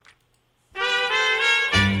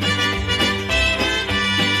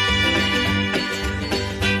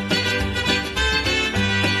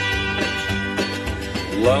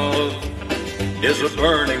is a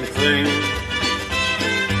burning thing,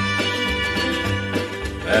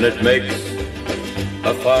 and it makes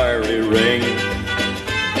a fiery ring.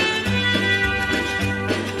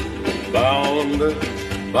 Bound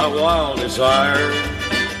by wild desire,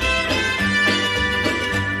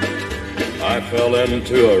 I fell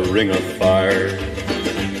into a ring of fire.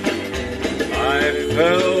 I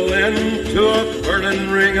fell into a burning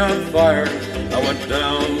ring of fire. I went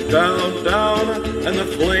down, down, down, and the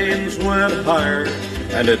flames went higher.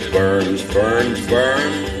 And it burns, burns,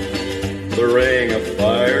 burns, the ring of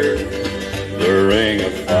fire, the ring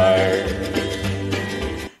of fire.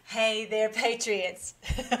 Hey there, Patriots.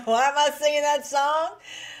 Why am I singing that song?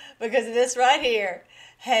 Because of this right here.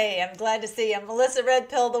 Hey, I'm glad to see you. I'm Melissa Red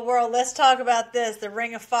Pill of the World. Let's talk about this, the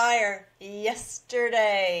Ring of Fire.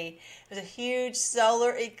 Yesterday, it was a huge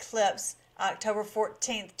solar eclipse, October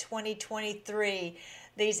 14th, 2023.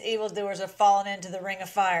 These evildoers are falling into the Ring of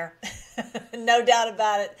Fire. No doubt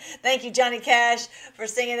about it. Thank you, Johnny Cash, for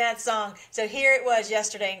singing that song. So here it was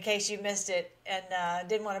yesterday, in case you missed it and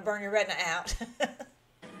didn't want to burn your retina out.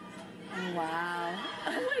 Wow.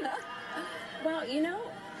 Oh my God. Wow, you know,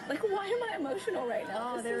 like, why am I emotional right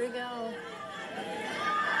now? Oh, there we go.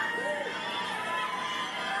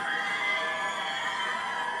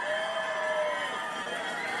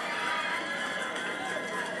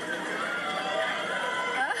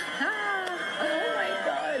 Oh my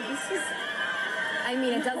God, this is... I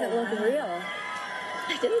mean, it doesn't look real.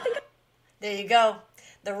 I didn't think... There you go.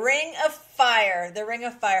 The Ring of Fire. The Ring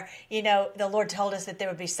of Fire. You know, the Lord told us that there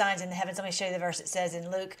would be signs in the heavens. Let me show you the verse. It says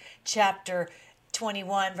in Luke chapter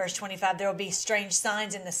 21, verse 25, there will be strange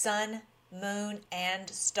signs in the sun, moon, and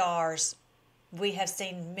stars. We have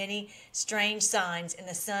seen many strange signs in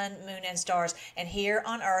the sun, moon, and stars. And here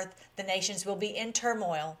on earth, the nations will be in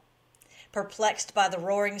turmoil, perplexed by the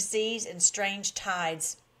roaring seas and strange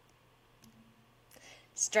tides.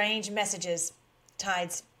 Strange messages,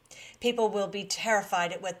 tides. People will be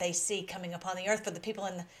terrified at what they see coming upon the earth, for the people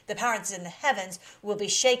in the powers in the heavens will be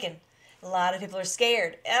shaken. A lot of people are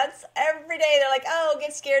scared. That's every day. They're like, oh,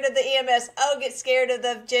 get scared of the EMS. Oh, get scared of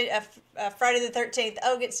the Friday the 13th.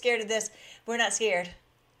 Oh, get scared of this. We're not scared.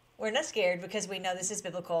 We're not scared because we know this is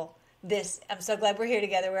biblical. I'm so glad we're here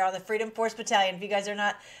together. We're on the Freedom Force Battalion. If you guys are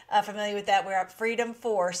not familiar with that, we're at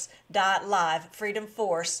freedomforce.live.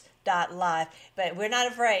 Freedomforce.live. But we're not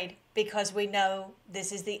afraid, because we know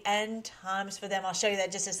this is the end times for them. I'll show you that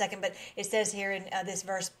in just a second, but it says here in this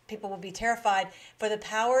verse, people will be terrified, for the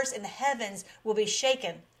powers in the heavens will be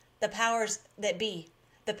shaken. The powers that be,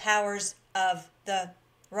 the powers of the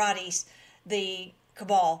Roddies, the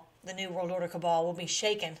cabal, the New World Order cabal will be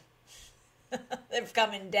shaken. They're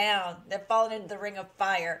coming down. They're falling into the ring of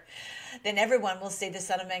fire. Then everyone will see the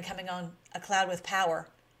Son of Man coming on a cloud with power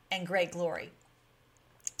and great glory.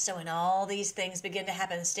 So when all these things begin to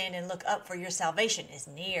happen, stand and look up, for your salvation is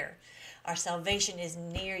near. Our salvation is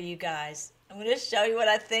near, you guys. I'm going to show you what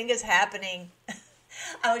I think is happening.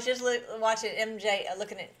 I was just watching MJ,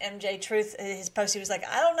 looking at MJ Truth, his post. He was like,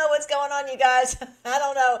 I don't know what's going on, you guys. I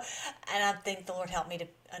don't know. And I think the Lord helped me to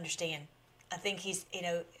understand. I think he's,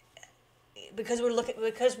 because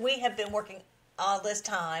we have been working all this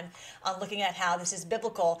time on looking at how this is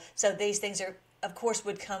biblical. So these things are, of course,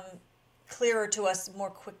 would come clearer to us more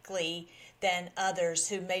quickly than others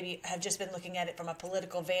who maybe have just been looking at it from a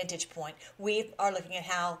political vantage point. We are looking at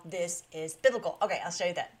how this is biblical. Okay, I'll show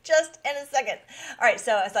you that just in a second. All right,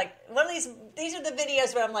 so it's like one of these are the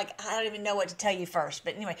videos where I'm like, I don't even know what to tell you first.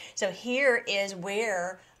 But anyway, so here is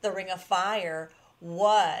where the Ring of Fire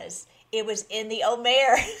was. It was in the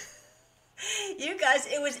Omer. You guys,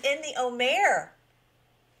 it was in the Omer.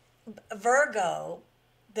 Virgo,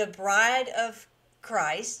 the bride of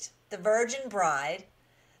Christ, the virgin bride,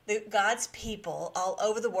 God's people all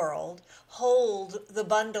over the world hold the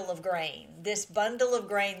bundle of grain. This bundle of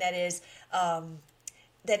grain that is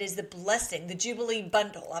the blessing, the Jubilee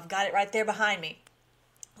bundle. I've got it right there behind me.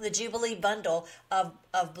 The Jubilee bundle of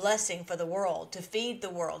blessing for the world, to feed the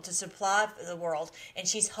world, to supply for the world. And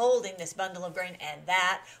she's holding this bundle of grain, and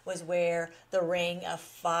that was where the Ring of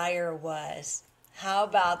Fire was. How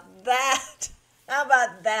about that? How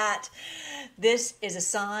about that? This is a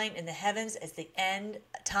sign in the heavens. It's the end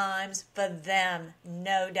times for them.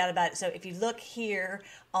 No doubt about it. So if you look here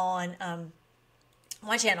on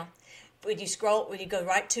my channel, when you go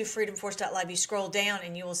right to freedomforce.live, you scroll down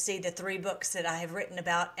and you will see the 3 books that I have written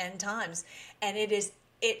about end times. And it is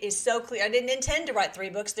so clear. I didn't intend to write 3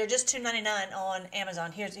 books. They're just $2.99 on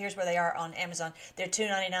Amazon. Here's where they are on Amazon. They're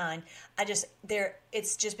 $2.99.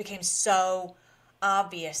 It's just became so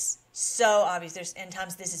obvious. So obvious. There's end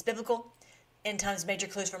times. This is biblical. End times, major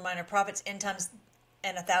clues for minor prophets. End times,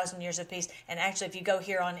 and 1,000 Years of Peace. And actually, if you go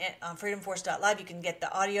here on freedomforce.live, you can get the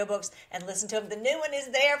audiobooks and listen to them. The new one is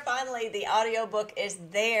there. Finally, the audiobook is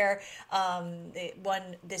there.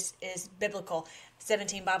 This is biblical.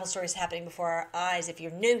 17 Bible stories happening before our eyes. If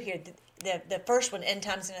you're new here, the first one, End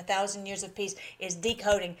Times and 1,000 Years of Peace, is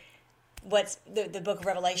decoding what's the book of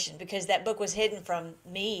Revelation, because that book was hidden from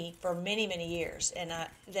me for many, many years. And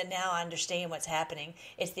that now I understand what's happening.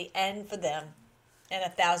 It's the end for them and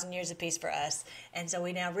 1,000 years of peace for us. And so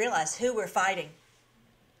we now realize who we're fighting.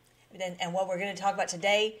 And what we're going to talk about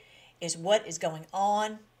today is what is going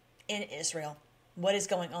on in Israel, what is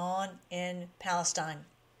going on in Palestine.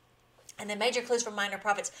 And the major clues from minor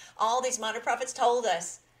prophets, all these minor prophets told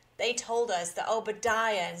us. They told us, the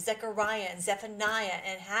Obadiah and Zechariah and Zephaniah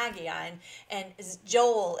and Haggai and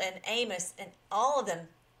Joel and Amos and all of them,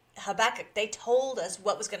 Habakkuk, they told us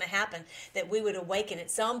what was going to happen, that we would awaken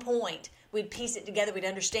at some point. We'd piece it together. We'd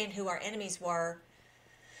understand who our enemies were,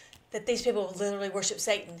 that these people would literally worship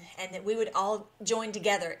Satan, and that we would all join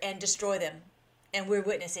together and destroy them. And we're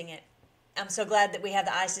witnessing it. I'm so glad that we have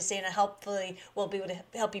the eyes to see, and hopefully we'll be able to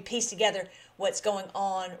help you piece together what's going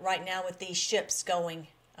on right now with these ships going,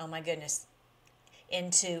 oh my goodness,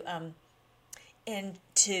 into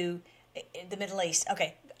the Middle East.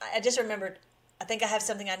 Okay, I just remembered. I think I have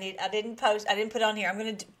something I need. I didn't put it on here. I'm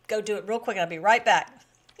going to go do it real quick. I'll be right back.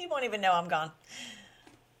 You won't even know I'm gone.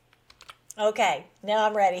 Okay, now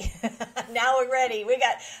I'm ready. Now we're ready. We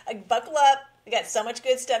got, buckle up. We got so much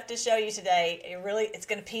good stuff to show you today. It's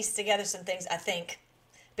going to piece together some things, I think.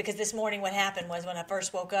 Because this morning what happened was when I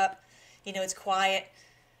first woke up, it's quiet.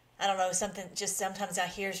 I don't know, sometimes I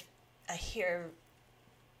hear,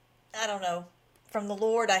 I don't know, from the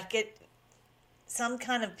Lord. I get some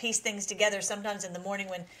kind of piece things together sometimes in the morning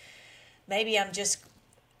when maybe I'm just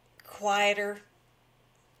quieter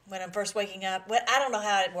when I'm first waking up. Well, I don't know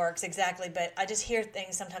how it works exactly, but I just hear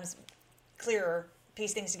things sometimes clearer,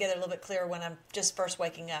 piece things together a little bit clearer when I'm just first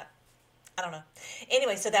waking up. I don't know.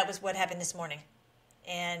 Anyway, so that was what happened this morning.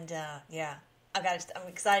 And, yeah. I'm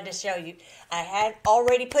excited to show you. I had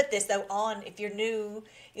already put this though on. If you're new,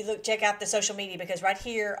 check out the social media, because right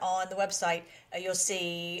here on the website you'll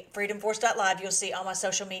see freedomforce.live. You'll see all my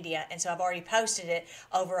social media, and so I've already posted it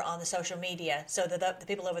over on the social media, so the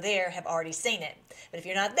people over there have already seen it. But if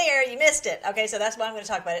you're not there, you missed it. Okay, so that's why I'm going to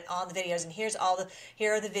talk about it on the videos. And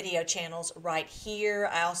here are the video channels right here.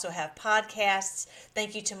 I also have podcasts.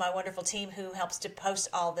 Thank you to my wonderful team who helps to post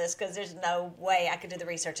all this, because there's no way I could do the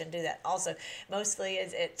research and do that. Also, mostly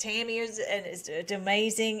is Tammy is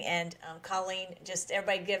amazing, and Colleen. Just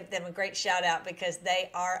everybody give them a great shout out, because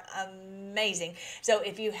they are amazing. So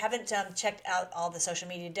if you haven't checked out all the social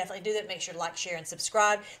media, definitely do that. Make sure to like, share, and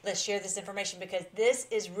subscribe. Let's share this information, because this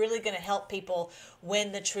is really going to help people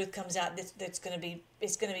when the truth comes out. It's going to be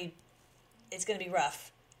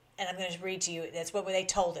rough, and I'm going to read to you. That's what they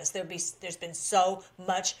told us. There's been so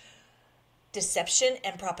much deception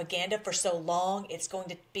and propaganda for so long. It's going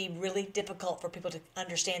to be really difficult for people to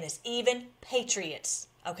understand this, even patriots.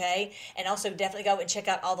 Okay, and also definitely go and check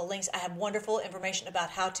out all the links. I have wonderful information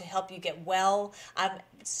about how to help you get well. I'm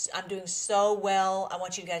doing so well. I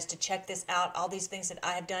want you guys to check this out. All these things that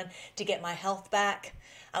I have done to get my health back.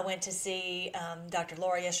 I went to see Dr.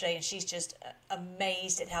 Laura yesterday, and she's just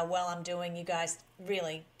amazed at how well I'm doing. You guys,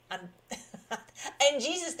 really, in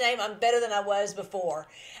Jesus' name, I'm better than I was before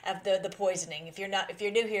of the poisoning. If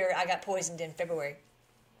you're new here, I got poisoned in February.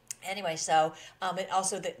 Anyway, so and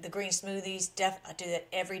also the green smoothies, I do that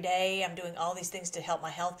every day. I'm doing all these things to help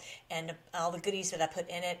my health, and all the goodies that I put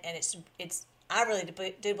in it. And it's I really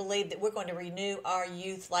do believe that we're going to renew our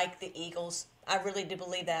youth like the eagles. I really do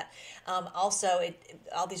believe that. Also,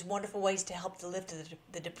 all these wonderful ways to help to lift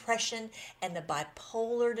the depression and the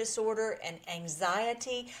bipolar disorder and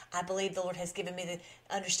anxiety. I believe the Lord has given me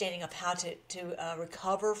the understanding of how to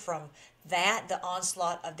recover from that, the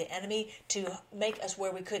onslaught of the enemy, to make us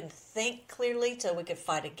where we couldn't think clearly so we could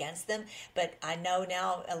fight against them. But I know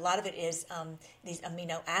now a lot of it is these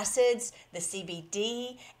amino acids, the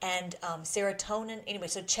CBD, and serotonin. Anyway,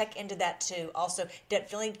 so check into that too. Also,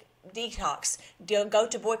 definitely detox. Go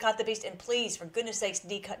to Boycott the Beast, and please, for goodness sakes,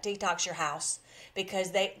 detox your house,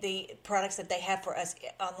 because the products that they have for us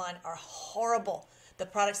online are horrible. The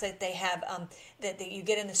products that they have that you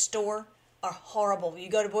get in the store are horrible. You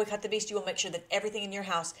go to Boycott the Beast, you will make sure that everything in your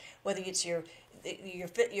house, whether it's your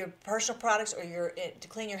personal products or to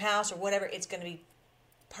clean your house or whatever, it's going to be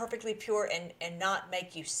perfectly pure and not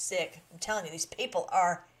make you sick. I'm telling you, these people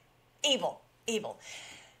are evil.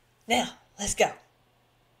 Now, let's go.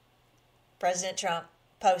 President Trump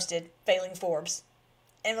posted failing Forbes,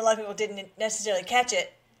 and a lot of people didn't necessarily catch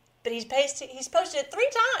it, but he's posted it 3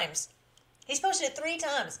 times. He's posted it 3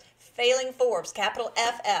 times. Failing Forbes, capital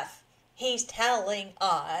FF. He's telling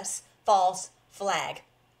us false flag.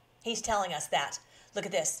 He's telling us that. Look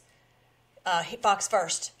at this. Fox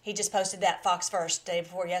First. He just posted that, Fox First, day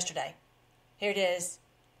before yesterday. Here it is,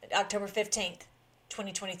 October 15th,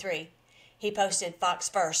 2023. He posted Fox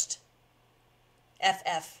First,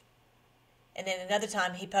 FF. And then another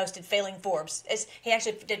time he posted Failing Forbes. He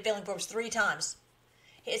actually did Failing Forbes 3 times.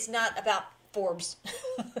 It's not about Forbes.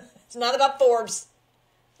 It's not about Forbes.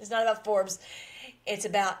 It's not about Forbes. It's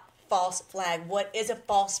about false flag. What is a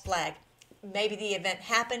false flag? Maybe the event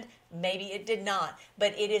happened, maybe it did not,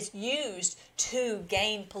 but it is used to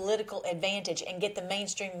gain political advantage and get the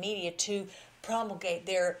mainstream media to promulgate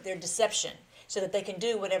their deception so that they can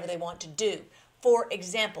do whatever they want to do. For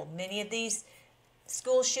example, many of these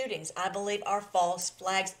school shootings, I believe, are false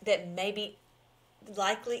flags that maybe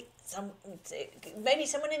likely maybe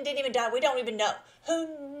someone didn't even die. We don't even know.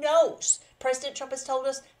 Who knows? President Trump has told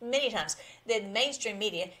us many times that mainstream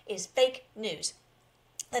media is fake news.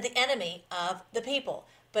 They're the enemy of the people.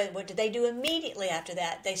 But what do they do immediately after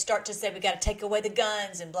that? They start to say, we got to take away the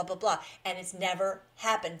guns and blah, blah, blah. And it's never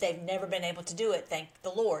happened. They've never been able to do it, thank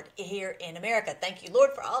the Lord, here in America. Thank you,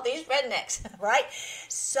 Lord, for all these rednecks, right?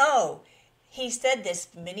 So he said this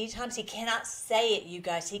many times. He cannot say it, you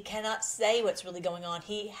guys. He cannot say what's really going on.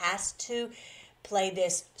 He has to play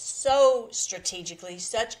this so strategically,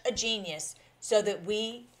 such a genius, so that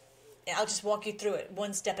I'll just walk you through it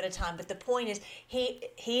one step at a time. But the point is,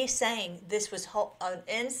 he's saying this was an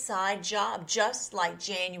inside job, just like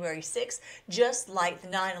January 6th, just like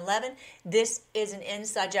 9/11. This is an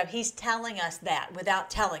inside job. He's telling us that without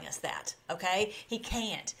telling us that, okay? He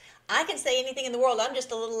can't. I can say anything in the world. I'm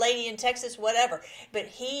just a little lady in Texas, whatever. But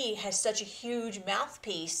he has such a huge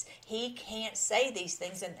mouthpiece. He can't say these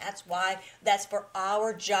things, and that's why that's for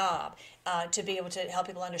our job to be able to help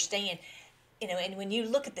people understand. You know, and when you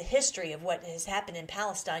look at the history of what has happened in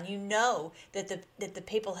Palestine, you know that the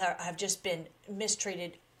people have just been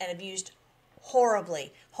mistreated and abused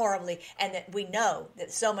horribly, and that we know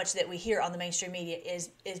that so much that we hear on the mainstream media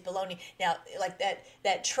is baloney. Now, like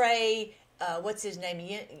that Trey, what's his name,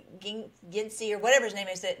 Yinsey or whatever his name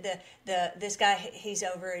is, this guy, he's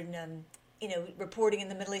over in reporting in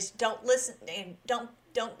the Middle East. Don't listen and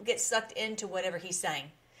don't get sucked into whatever he's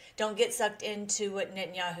saying. Don't get sucked into what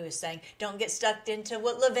Netanyahu is saying. Don't get sucked into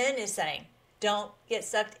what Levin is saying. Don't get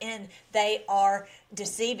sucked in. They are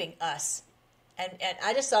deceiving us. And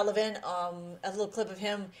I just saw Levin, a little clip of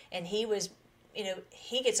him, and he was,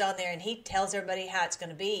 he gets on there and he tells everybody how it's going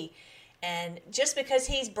to be. And just because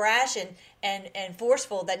he's brash and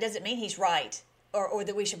forceful, that doesn't mean he's right or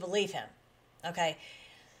that we should believe him. Okay?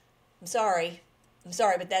 I'm sorry,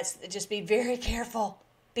 but just be very careful.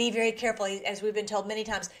 Be very careful, as we've been told many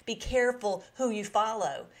times. Be careful who you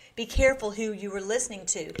follow. Be careful who you are listening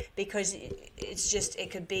to, because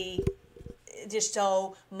it could be just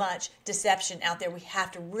so much deception out there. We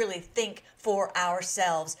have to really think for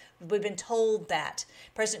ourselves. We've been told that.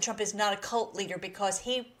 President Trump is not a cult leader because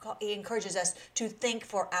he encourages us to think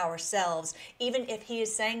for ourselves. Even if he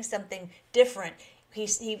is saying something different, he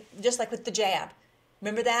just like with the jab.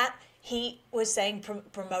 Remember that? He was saying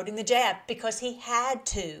promoting the jab because he had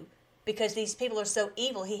to, because these people are so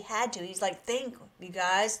evil. He had to. He's like, think, you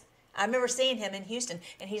guys. I remember seeing him in Houston,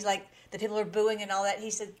 and he's like, the people are booing and all that. He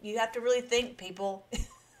said, you have to really think, people.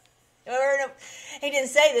 He didn't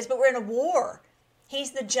say this, but we're in a war. He's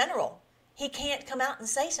the general. He can't come out and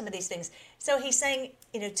say some of these things. So he's saying,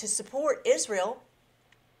 to support Israel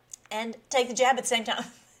and take the jab at the same time.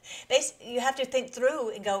 Basically, you have to think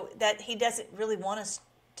through and go that he doesn't really want us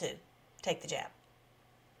to take the jab.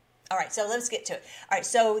 All right, so let's get to it. All right,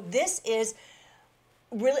 so this is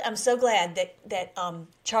really, I'm so glad that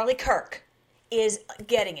Charlie Kirk is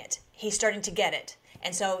getting it. He's starting to get it.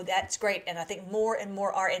 And so that's great. And I think more and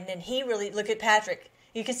more are. And then he really, look at Patrick.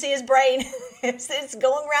 You can see his brain. it's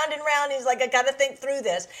going round and round. He's like, I got to think through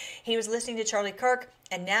this. He was listening to Charlie Kirk.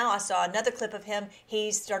 And now I saw another clip of him.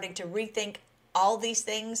 He's starting to rethink all these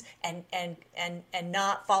things and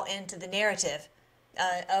not fall into the narrative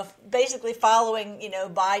of basically following,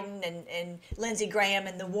 Biden and Lindsey Graham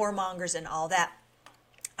and the warmongers and all that.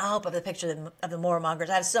 I'll hope I have a picture of the warmongers.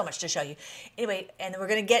 I have so much to show you. Anyway, and we're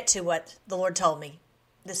going to get to what the Lord told me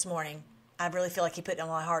this morning. I really feel like he put it on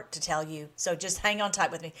my heart to tell you. So just hang on tight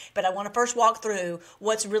with me. But I want to first walk through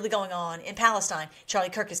what's really going on in Palestine. Charlie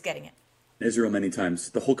Kirk is getting it. Israel, many times,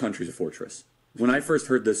 the whole country's a fortress. When I first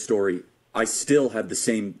heard this story, I still had the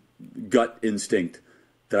same gut instinct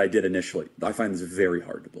that I did initially. I find this very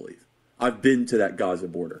hard to believe. I've been to that Gaza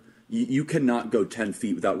border. You cannot go 10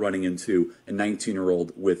 feet without running into a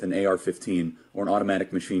 19-year-old with an AR-15 or an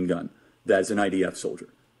automatic machine gun that is an IDF soldier,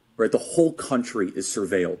 right? The whole country is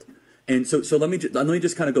surveilled. And so let me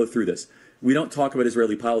just kind of go through this. We don't talk about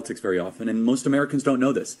Israeli politics very often, and most Americans don't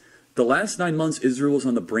know this. The last 9 months, Israel was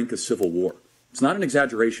on the brink of civil war. It's not an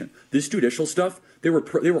exaggeration. This judicial stuff, there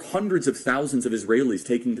were hundreds of thousands of Israelis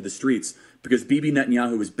taking to the streets because Bibi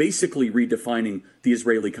Netanyahu was basically redefining the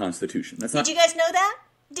Israeli constitution. Did you guys know that?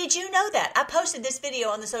 Did you know that? I posted this video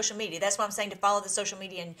on the social media. That's why I'm saying to follow the social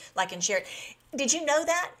media and like and share it. Did you know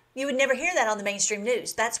that? You would never hear that on the mainstream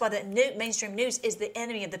news. That's why the mainstream news is the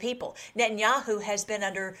enemy of the people. Netanyahu has been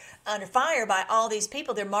under fire by all these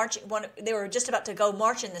people. They're marching. They were just about to go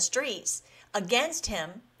march in the streets against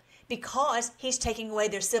him because he's taking away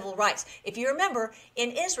their civil rights. If you remember,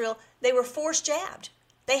 in Israel, they were forced jabbed.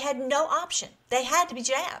 They had no option. They had to be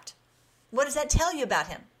jabbed. What does that tell you about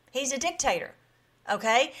him? He's a dictator.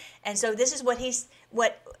 Okay? And so this is what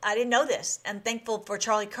I didn't know this. I'm thankful for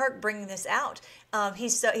Charlie Kirk bringing this out.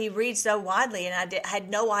 He reads so widely, and I had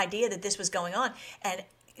no idea that this was going on. And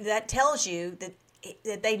that tells you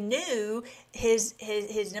that they knew his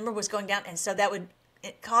number was going down, and so that would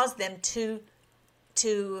cause them to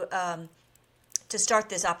start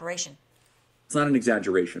this operation. It's not an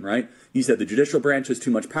exaggeration, right? You said the judicial branch has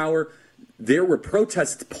too much power. There were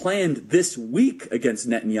protests planned this week against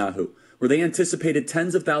Netanyahu, where they anticipated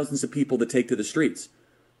tens of thousands of people to take to the streets.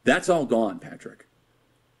 That's all gone, Patrick.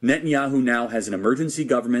 Netanyahu now has an emergency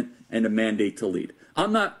government and a mandate to lead.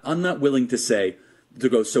 I'm not willing to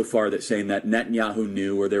go so far that saying that Netanyahu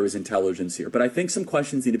knew or there was intelligence here, but I think some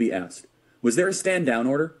questions need to be asked. Was there a stand down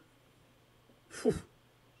order?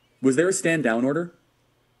 Was there a stand down order?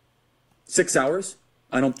 6 hours?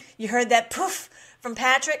 You heard that poof from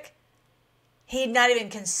Patrick? He'd not even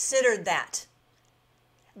considered that.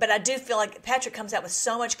 But I do feel like Patrick comes out with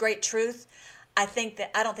so much great truth. I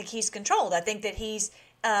don't think he's controlled. I think that he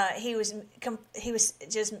was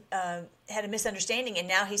just had a misunderstanding, and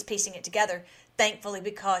now he's piecing it together. Thankfully,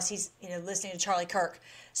 because he's listening to Charlie Kirk.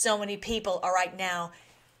 So many people are right now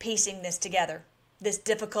piecing this together. This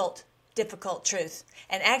difficult truth.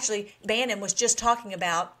 And actually, Bannon was just talking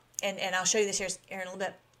about, and I'll show you this here in a little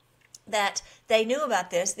bit, that they knew about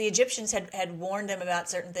this. The Egyptians had warned them about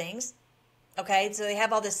certain things. Okay, so they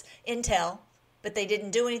have all this intel, but they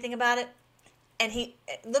didn't do anything about it. And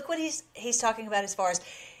look what he's talking about as far as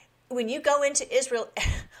when you go into Israel,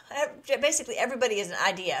 basically everybody is an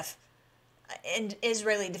IDF, an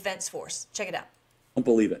Israeli Defense Force. Check it out. Don't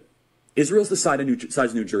believe it. Israel's the size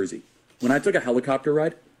of New Jersey. When I took a helicopter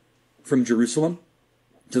ride from Jerusalem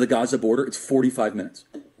to the Gaza border, it's 45 minutes.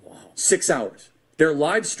 Wow. 6 hours. They're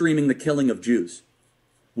live streaming the killing of Jews.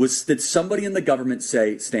 Did somebody in the government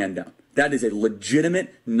say stand down? That is a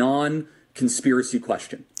legitimate, non-conspiracy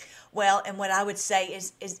question. Well, and what I would say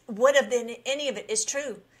is what if any of it is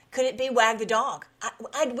true? Could it be wag the dog?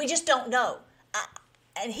 We just don't know.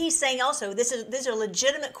 And he's saying also, these are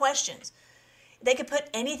legitimate questions. They could put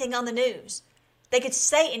anything on the news. They could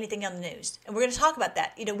say anything on the news. And we're going to talk about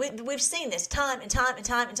that. We've seen this time and time and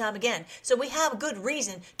time and time again. So we have good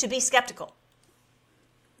reason to be skeptical.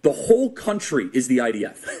 The whole country is the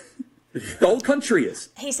IDF. The whole country is.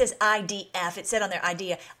 He says IDF. It said on their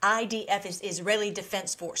idea. IDF is Israeli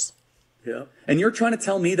Defense Force. Yeah. And you're trying to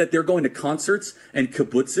tell me that they're going to concerts and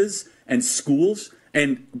kibbutzes and schools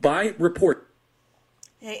and by report.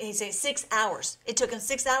 He says 6 hours. It took him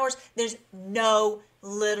 6 hours. There's no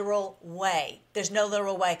literal way. There's no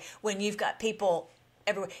literal way when you've got people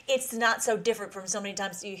everywhere. It's not so different from so many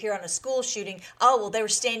times you hear on a school shooting. Oh, well, they were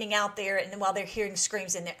standing out there and while they're hearing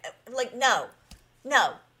screams in there. Like, no.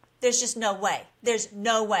 There's just no way. There's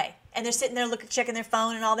no way. And they're sitting there checking their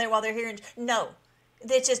phone and all that while they're hearing. No.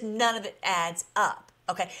 It's just none of it adds up.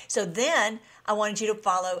 Okay. So then I wanted you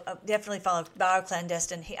to definitely follow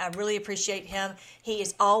BioClandestine. I really appreciate him. He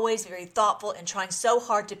is always very thoughtful and trying so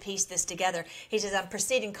hard to piece this together. He says, I'm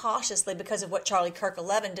proceeding cautiously because of what Charlie Kirk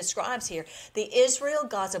 11 describes here. The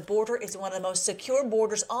Israel-Gaza border is one of the most secure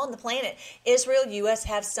borders on the planet. Israel, U.S.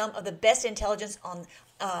 have some of the best intelligence on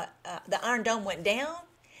the Iron Dome went down.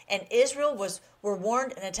 And Israel were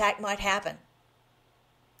warned an attack might happen.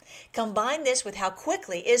 Combine this with how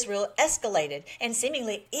quickly Israel escalated and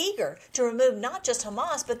seemingly eager to remove not just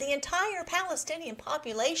Hamas, but the entire Palestinian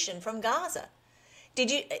population from Gaza.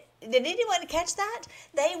 Did anyone catch that?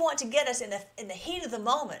 They want to get us in the heat of the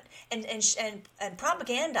moment and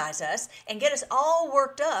propagandize us and get us all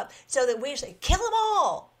worked up so that we say, kill them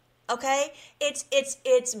all. Okay? It's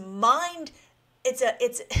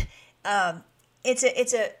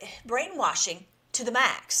a brainwashing to the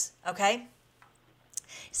max, okay?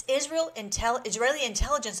 Israeli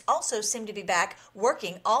intelligence also seemed to be back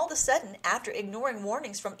working all of a sudden after ignoring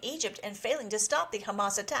warnings from Egypt and failing to stop the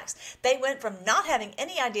Hamas attacks. They went from not having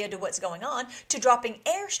any idea to what's going on to dropping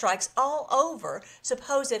airstrikes all over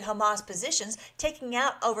supposed Hamas positions, taking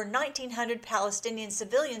out over 1,900 Palestinian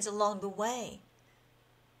civilians along the way.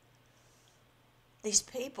 These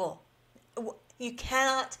people, you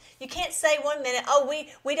can't say one minute, oh,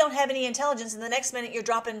 we don't have any intelligence, and the next minute you're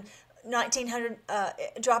dropping 1,900,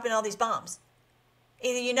 dropping all these bombs.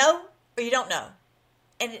 Either you know or you don't know,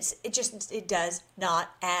 and it does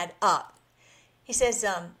not add up. He says,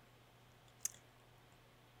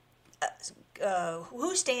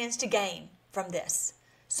 who stands to gain from this?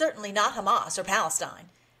 Certainly not Hamas or Palestine,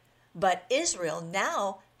 but Israel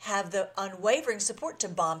now have the unwavering support to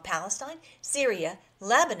bomb Palestine, Syria,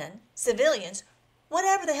 Lebanon, civilians,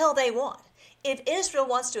 whatever the hell they want. If Israel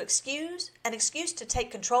wants an excuse to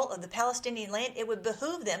take control of the Palestinian land, it would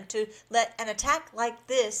behoove them to let an attack like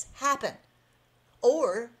this happen,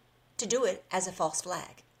 or to do it as a false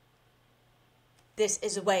flag. This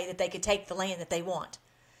is a way that they could take the land that they want.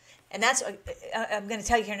 And that's, I'm going to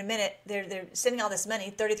tell you here in a minute, they're sending all this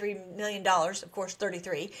money, $33 million, of course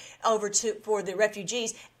 33, for the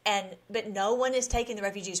refugees, but no one is taking the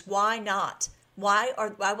refugees. Why not? Why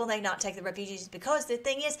will they not take the refugees? Because the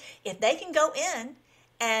thing is, if they can go in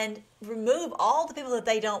and remove all the people that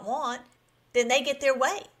they don't want, then they get their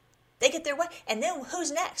way. They get their way. And then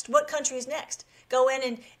who's next? What country is next? Go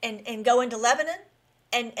in and go into Lebanon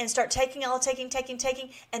and start taking,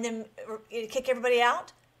 and then kick everybody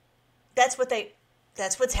out? That's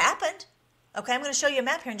what's happened. Okay, I'm going to show you a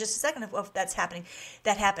map here in just a second of that's happening.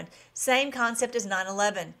 That happened. Same concept as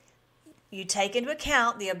 9/11. You take into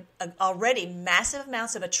account the already massive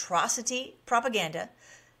amounts of atrocity propaganda.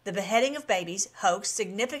 The beheading of babies hoax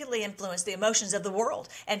significantly influenced the emotions of the world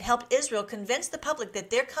and helped Israel convince the public that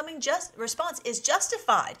their coming response is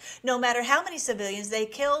justified, no matter how many civilians they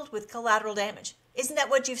killed with collateral damage. Isn't that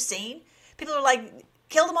what you've seen? People are like,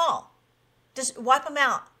 kill them all. Just wipe them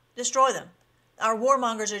out. Destroy them. Our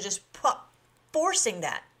warmongers are just forcing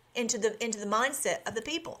that into the mindset of the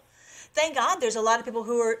people. Thank God there's a lot of people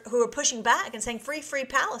who are pushing back and saying free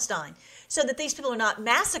Palestine, so that these people are not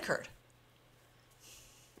massacred.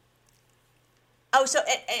 Oh, so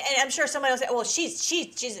and I'm sure somebody will say, well,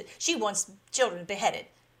 she wants children beheaded.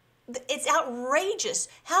 It's outrageous.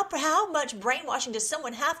 How much brainwashing does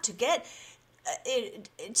someone have to get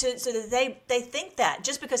so that they think that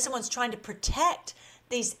just because someone's trying to protect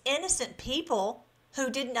these innocent people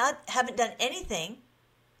who haven't done anything,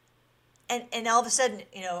 and all of a sudden,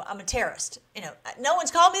 I'm a terrorist. No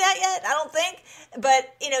one's called me that yet, I don't think.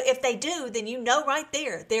 But, if they do, then right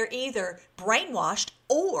there, they're either brainwashed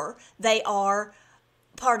or they are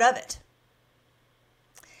part of it.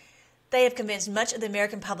 They have convinced much of the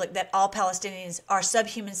American public that all Palestinians are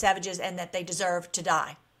subhuman savages and that they deserve to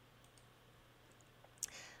die.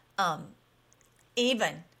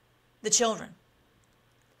 Even the children.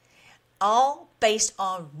 All based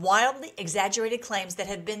on wildly exaggerated claims that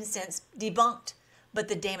have been since debunked, but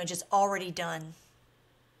the damage is already done.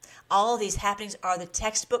 All of these happenings are the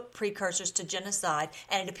textbook precursors to genocide,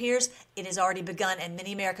 and it appears it has already begun, and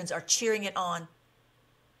many Americans are cheering it on.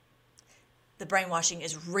 The brainwashing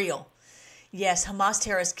is real. Yes, Hamas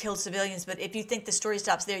terrorists killed civilians, but if you think the story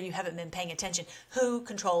stops there, you haven't been paying attention. Who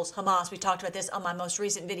controls Hamas? We talked about this on my most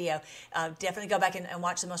recent video. Definitely go back and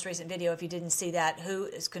watch the most recent video if you didn't see that. Who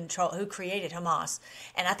created Hamas?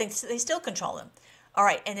 And I think they still control them. All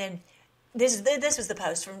right, and then this was the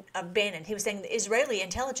post from Bannon. He was saying the Israeli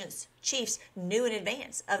intelligence chiefs knew in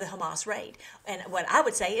advance of the Hamas raid. And what I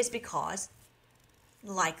would say is because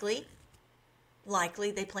likely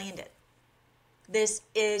they planned it. This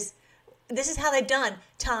is how they've done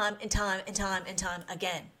time and time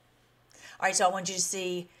again. All right, so I want you to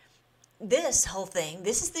see this whole thing.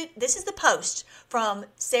 This is the post from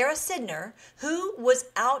Sarah Sidner, who was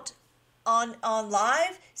out on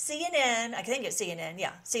live CNN. I think it's CNN.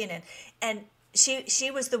 Yeah, CNN. And she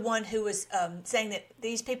was the one who was saying that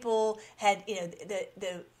these people had,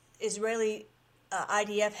 the Israeli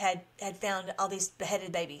IDF had found all these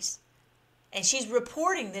beheaded babies. And she's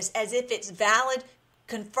reporting this as if it's valid,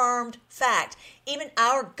 confirmed fact. Even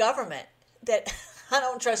our government, that I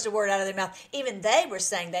don't trust a word out of their mouth, even they were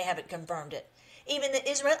saying they haven't confirmed it. Even the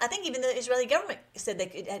Israeli government said they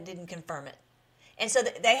didn't confirm it. And so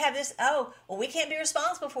they have this, we can't be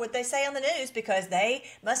responsible for what they say on the news because they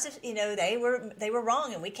must have, they were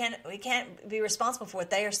wrong, and we can't be responsible for what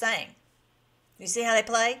they are saying. You see how they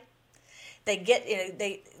play? They get,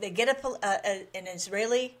 they get an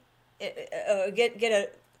Israeli, get a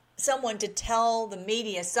someone to tell the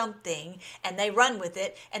media something, and they run with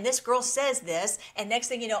it, and this girl says this, and next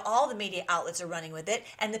thing you know, all the media outlets are running with it,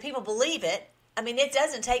 and the people believe it. I mean, it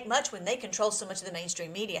doesn't take much when they control so much of the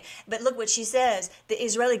mainstream media. But look what she says. The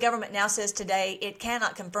Israeli government now says today it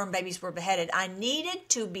cannot confirm babies were beheaded. I needed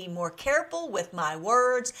to be more careful with my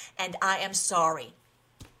words, and I am sorry.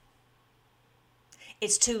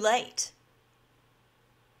 It's too late.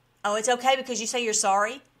 Oh, it's okay because you say you're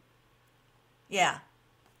sorry? Yeah.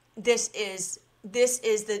 This is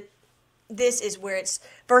where it's,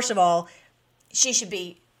 first of all, she should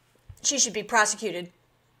be prosecuted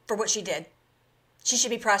for what she did. She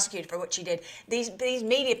should be prosecuted for what she did. These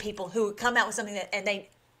media people who come out with something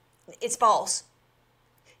it's false.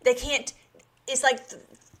 They can't. It's like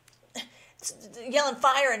yelling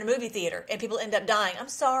fire in a movie theater and people end up dying. I'm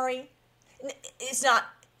sorry. It's not.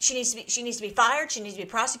 She needs to be fired. She needs to be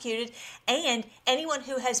prosecuted. And anyone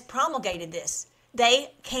who has promulgated this,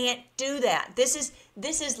 they can't do that. This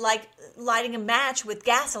is like lighting a match with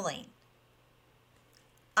gasoline.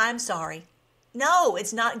 I'm sorry. No,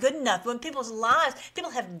 it's not good enough. When people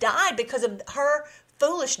have died because of her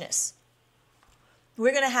foolishness.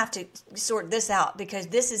 We're going to have to sort this out because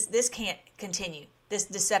this can't continue. This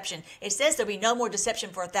deception. It says there'll be no more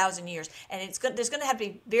deception for 1,000 years, and there's going to have to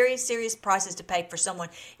be very serious prices to pay for someone.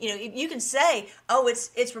 You can say, oh,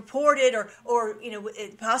 it's reported, or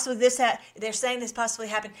possibly they're saying this possibly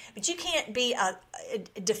happened, but you can't be a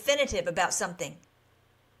definitive about something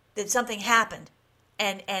that something happened.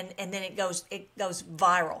 And then it goes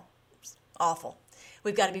viral. It's awful.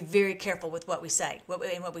 We've got to be very careful with what we say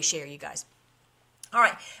and what we share, you guys. All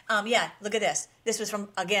right. Look at this. This was from,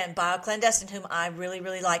 again, BioClandestine, whom I really,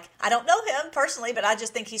 really like. I don't know him personally, but I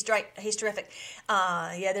just think he's terrific.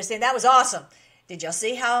 They're saying that was awesome. Did y'all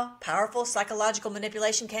see how powerful psychological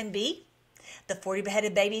manipulation can be? The 40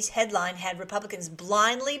 beheaded babies headline had Republicans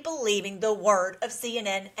blindly believing the word of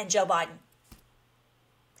CNN and Joe Biden.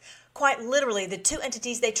 Quite literally, the two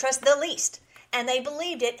entities they trust the least, and they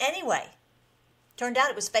believed it anyway. Turned out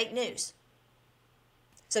it was fake news.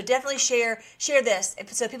 So definitely share this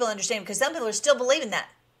so people understand, because some people are still believing that.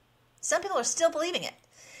 Some people are still believing it.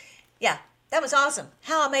 Yeah, that was awesome.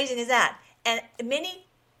 How amazing is that? And many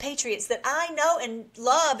patriots that I know and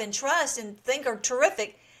love and trust and think are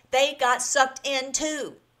terrific, they got sucked in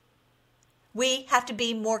too. We have to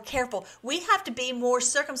be more careful. We have to be more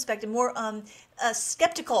circumspect and more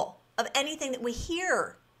skeptical of anything that we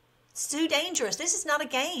hear. It's too dangerous. This is not a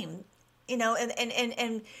game,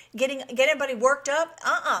 and get everybody worked up.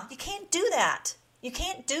 You can't do that. You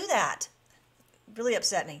can't do that. Really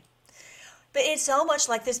upset me. But it's so much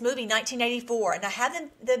like this movie, 1984. And I have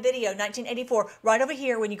the video, 1984, right over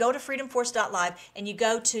here. When you go to freedomforce.live and you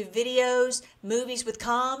go to videos, movies with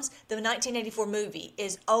comms, the 1984 movie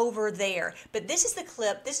is over there. But this is the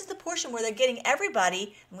clip. This is the portion where they're getting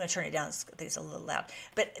everybody. I'm going to turn it down. I think it's a little loud.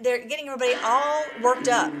 But they're getting everybody all worked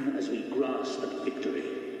up. As we grasp at victory,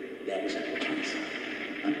 there's a cancer,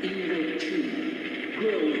 an evil tumor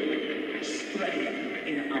growing, spreading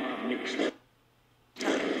in our midst.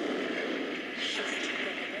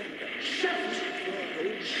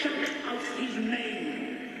 Shout out his name.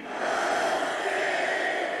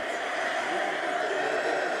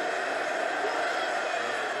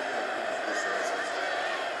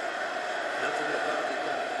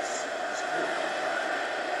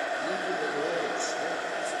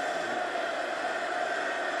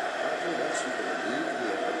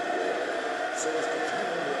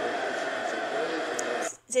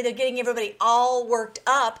 See, they're getting everybody all worked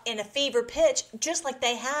up in a fever pitch, just like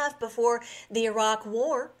they have before the Iraq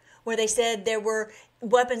War, where they said there were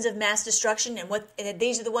weapons of mass destruction and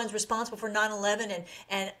these are the ones responsible for 9/11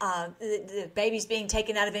 and the babies being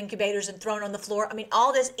taken out of incubators and thrown on the floor. I mean,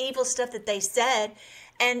 all this evil stuff that they said,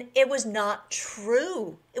 and it was not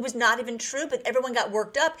true. It was not even true, but everyone got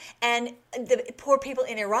worked up, and the poor people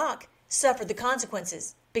in Iraq suffered the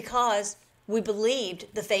consequences because we believed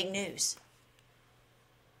the fake news.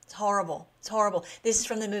 It's horrible. It's horrible. This is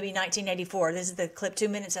from the movie 1984. This is the clip, 2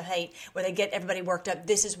 Minutes of Hate, where they get everybody worked up.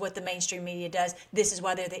 This is what the mainstream media does. This is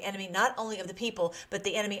why they're the enemy, not only of the people, but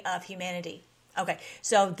the enemy of humanity. Okay,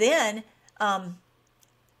 so then I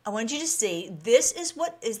want you to see, this is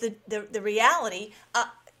what is the reality.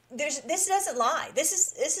 This doesn't lie. This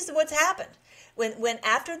is what's happened. When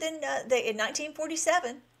after in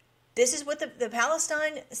 1947, this is what the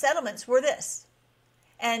Palestine settlements were this.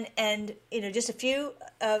 And just a few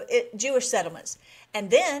Jewish settlements.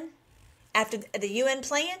 And then, after the UN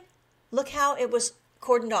plan, look how it was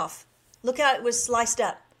cordoned off. Look how it was sliced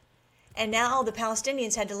up. And now the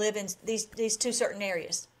Palestinians had to live in these two certain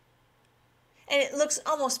areas. and it looks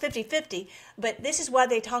almost 50-50. But this is why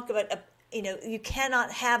they talk about, you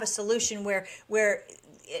cannot have a solution where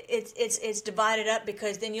it's divided up,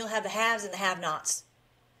 because then you'll have the haves and the have-nots.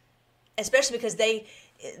 Especially because the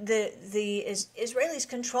Israelis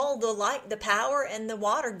control the power and the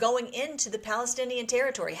water going into the Palestinian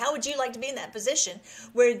territory. How would you like to be in that position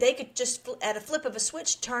where they could just, at a flip of a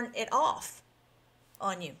switch, turn it off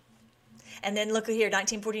on you? And then look at here,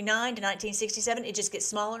 1949 to 1967, it just gets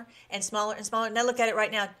smaller and smaller and smaller. Now look at it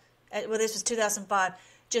right now. Well, this was 2005.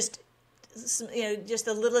 Just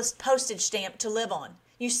the littlest postage stamp to live on.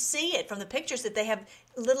 You see it from the pictures that they have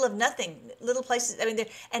little of nothing, little places.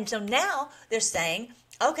 And so now they're saying,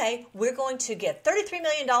 okay, we're going to give $33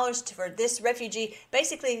 million for this refugee.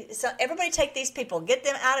 Basically, so everybody take these people, get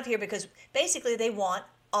them out of here, because basically they want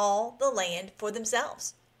all the land for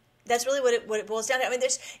themselves. That's really what it boils down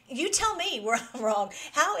to. You tell me where I'm wrong.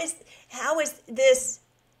 How is this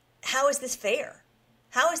fair?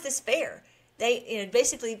 How is this fair? They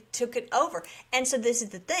basically took it over. And so this is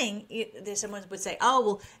the thing. Someone would say,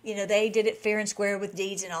 oh, well, they did it fair and square with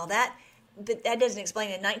deeds and all that. But that doesn't explain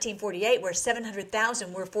in 1948 where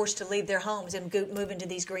 700,000 were forced to leave their homes and move into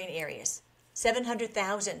these green areas.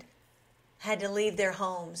 700,000 had to leave their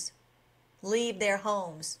homes. Leave their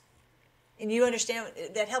homes. And you understand,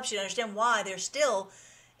 that helps you to understand why they're still,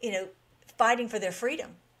 fighting for their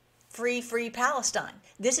freedom. Free Palestine.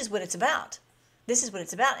 This is what it's about. This is what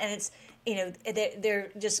it's about. And it's, they're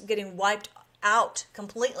just getting wiped out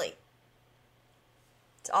completely.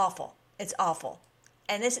 It's awful. It's awful.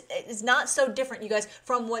 And this is not so different, you guys,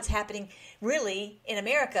 from what's happening really in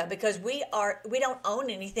America, because we don't own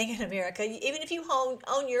anything in America. Even if you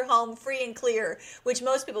own your home free and clear, which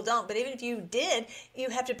most people don't, but even if you did, you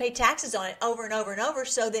have to pay taxes on it over and over and over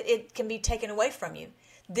so that it can be taken away from you.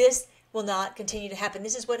 This will not continue to happen.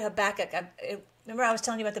 This is what Habakkuk, remember I was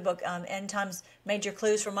telling you about the book, End Times, Major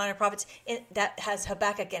Clues for Minor Prophets, that has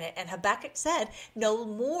Habakkuk in it. And Habakkuk said, no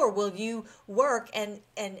more will you work and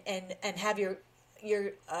have your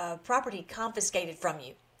property confiscated from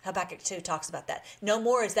you. Habakkuk 2 talks about that. No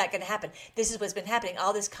more is that going to happen. This is what's been happening,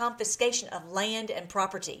 all this confiscation of land and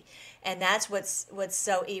property. And that's what's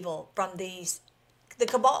so evil from the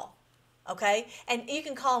cabal. Okay? And you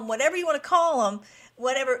can call them whatever you want to call them,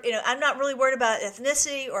 whatever, I'm not really worried about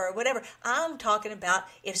ethnicity or whatever. I'm talking about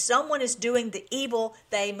if someone is doing the evil,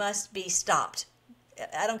 they must be stopped.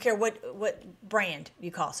 I don't care what brand you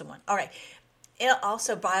call someone. All right.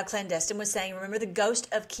 Also, BioClandestine was saying, remember the ghost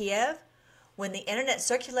of Kiev? When the internet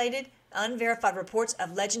circulated unverified reports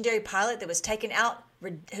of legendary pilot that was taking out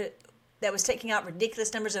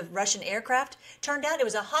ridiculous numbers of Russian aircraft, turned out it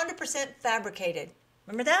was 100% fabricated.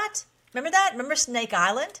 Remember that? Remember Snake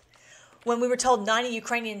Island? When we were told 90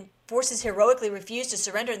 Ukrainian forces heroically refused to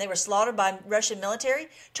surrender and they were slaughtered by Russian military,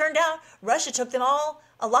 turned out Russia took them all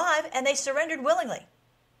alive and they surrendered willingly.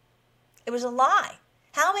 It was a lie.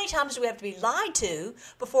 How many times do we have to be lied to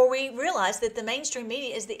before we realize that the mainstream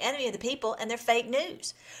media is the enemy of the people and they're fake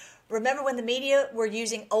news? Remember when the media were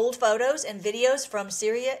using old photos and videos from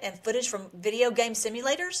Syria and footage from video game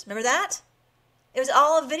simulators? Remember that? It was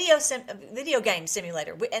all a video game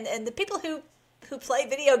simulator. And the people who play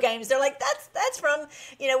video games, they're like, that's from,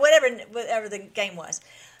 whatever the game was.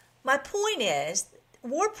 My point is,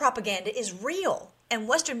 war propaganda is real, and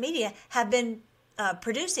Western media have been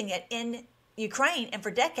producing it in Ukraine and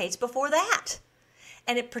for decades before that.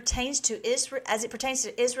 And it pertains to Israel, as it pertains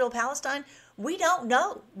to Israel-Palestine, we don't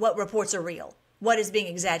know what reports are real, what is being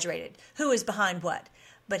exaggerated, who is behind what.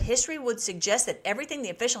 But history would suggest that everything the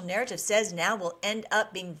official narrative says now will end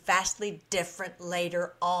up being vastly different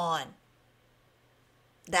later on.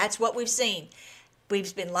 That's what we've seen.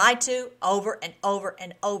 We've been lied to over and over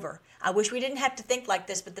and over. I wish we didn't have to think like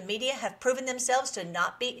this, but the media have proven themselves to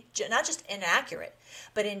not just inaccurate,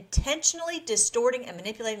 but intentionally distorting and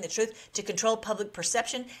manipulating the truth to control public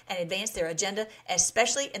perception and advance their agenda,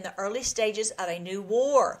 especially in the early stages of a new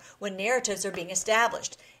war when narratives are being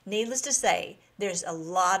established. Needless to say, there's a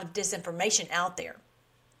lot of disinformation out there.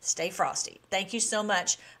 Stay frosty. Thank you so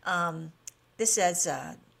much. This says,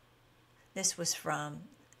 this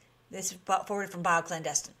is forwarded from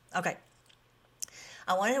BioClandestine. Okay.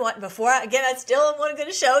 I wanted to, I still going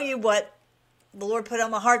to show you what the Lord put on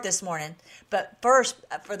my heart this morning. But first,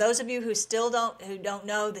 for those of you who don't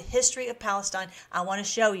know the history of Palestine, I want to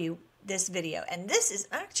show you this video. And this is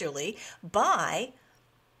actually by,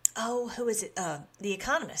 who is it? The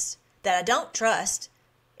Economist, that I don't trust.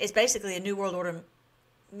 It's basically a New World Order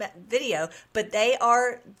video, but they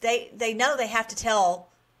know they have to tell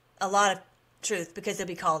a lot of truth because they'll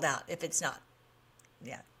be called out if it's not.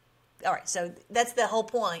 Yeah. All right. So that's the whole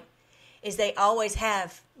point, is they always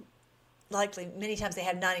have likely many times they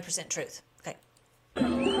have 90% truth. Okay.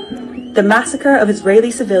 The massacre of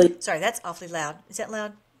Israeli civilians Sorry, that's awfully loud. Is that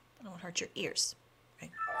loud? I don't want to hurt your ears.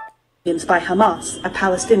 Okay. by Hamas, a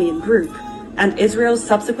Palestinian group, and Israel's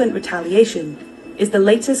subsequent retaliation is the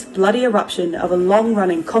latest bloody eruption of a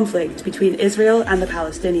long-running conflict between Israel and the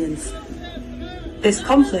Palestinians. This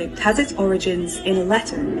conflict has its origins in a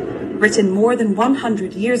letter written more than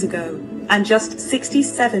 100 years ago and just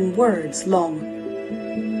 67 words long.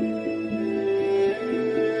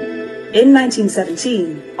 In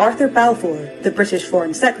 1917, Arthur Balfour, the British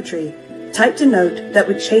Foreign Secretary, typed a note that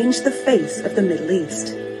would change the face of the Middle East.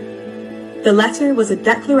 The letter was a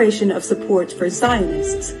declaration of support for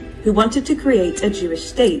Zionists who wanted to create a Jewish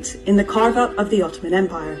state in the carve-out of the Ottoman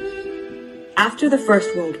Empire. After the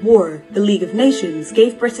First World War, the League of Nations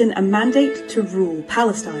gave Britain a mandate to rule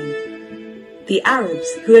Palestine. The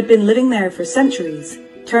Arabs, who had been living there for centuries,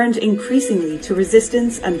 turned increasingly to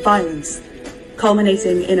resistance and violence,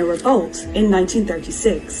 culminating in a revolt in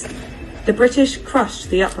 1936. The British crushed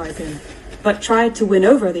the uprising, but tried to win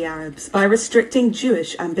over the Arabs by restricting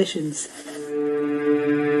Jewish ambitions.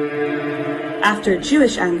 After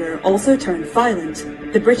Jewish anger also turned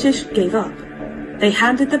violent, the British gave up. They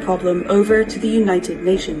handed the problem over to the United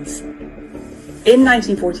Nations. In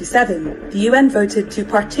 1947, the UN voted to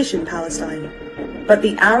partition Palestine, but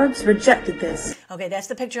the Arabs rejected this. Okay, that's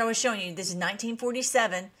the picture I was showing you. This is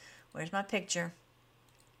 1947. Where's my picture?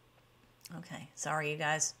 Okay, sorry, you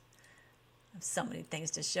guys. I have so many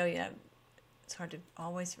things to show you. It's hard to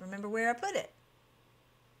always remember where I put it.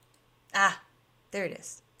 Ah, there it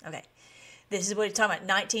is. Okay. This is what it's talking about,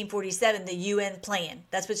 1947, the UN plan.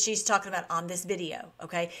 That's what she's talking about on this video,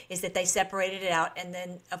 okay, is that they separated it out. And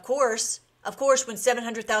then, of course, when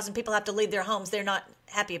 700,000 people have to leave their homes, they're not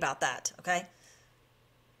happy about that, okay?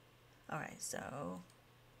 All right, so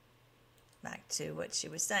back to what she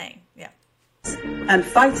was saying. Yeah. And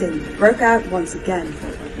fighting broke out once again.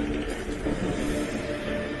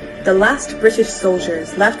 The last British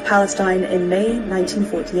soldiers left Palestine in May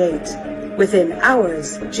 1948. Within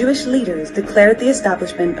hours, Jewish leaders declared the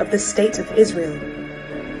establishment of the State of Israel.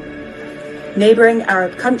 Neighboring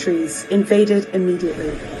Arab countries invaded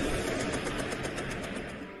immediately.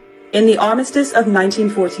 In the armistice of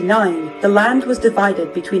 1949, the land was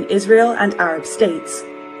divided between Israel and Arab states,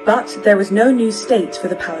 but there was no new state for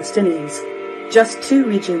the Palestinians, just two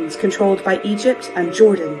regions controlled by Egypt and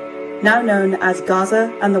Jordan, now known as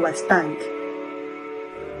Gaza and the West Bank.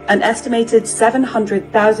 An estimated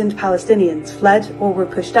 700,000 Palestinians fled or were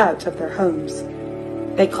pushed out of their homes.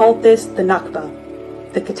 They called this the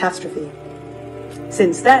Nakba, the catastrophe.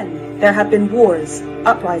 Since then, there have been wars,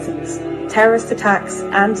 uprisings, terrorist attacks,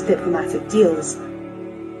 and diplomatic deals.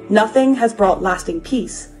 Nothing has brought lasting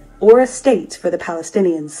peace or a state for the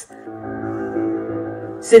Palestinians.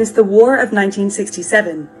 Since the War of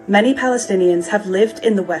 1967, many Palestinians have lived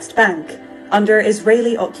in the West Bank under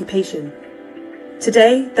Israeli occupation.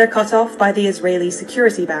 Today, they're cut off by the Israeli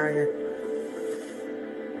security barrier.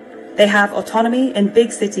 They have autonomy in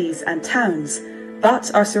big cities and towns,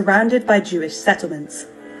 but are surrounded by Jewish settlements.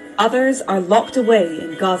 Others are locked away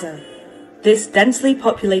in Gaza. This densely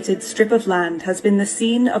populated strip of land has been the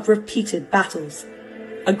scene of repeated battles,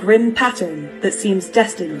 a grim pattern that seems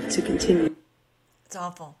destined to continue. It's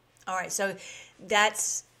awful. All right, so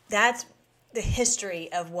that's the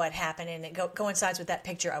history of what happened, and it coincides with that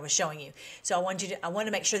picture I was showing you. So I want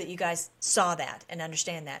to make sure that you guys saw that and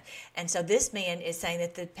understand that. And so this man is saying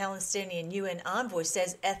that the Palestinian UN envoy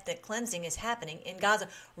says ethnic cleansing is happening in Gaza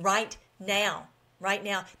right now. Right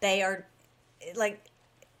now, they are like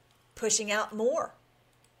pushing out more.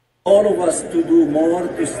 All of us to do more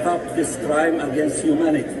to stop this crime against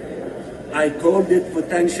humanity. I called it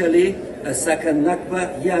potentially a second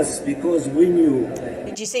Nakba, yes, because we knew.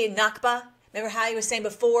 Did you see Nakba? Remember how he was saying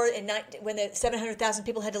before, when the 700,000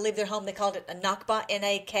 people had to leave their home, they called it a Nakba,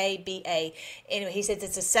 N-A-K-B-A. Anyway, he says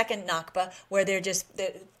it's a second Nakba, where they're just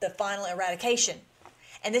the final eradication.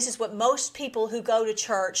 And this is what most people who go to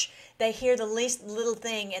church, they hear the least little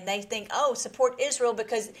thing and they think, oh, support Israel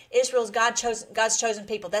because Israel's God's chosen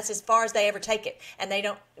people. That's as far as they ever take it. And they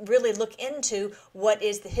don't really look into what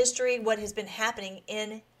is the history, what has been happening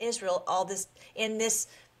in Israel, in this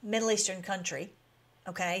Middle Eastern country.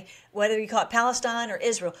 Okay, whether you call it Palestine or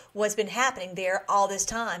Israel, what's been happening there all this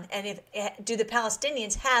time, and do the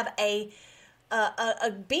Palestinians have a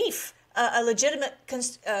beef, a legitimate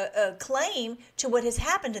claim to what has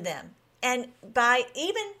happened to them? And by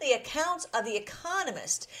even the accounts of The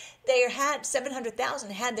Economist, 700,000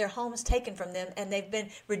 had their homes taken from them, and they've been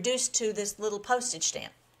reduced to this little postage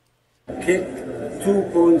stamp. Kicked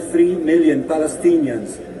 2.3 million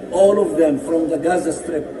Palestinians, all of them from the Gaza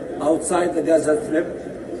Strip, outside the Gaza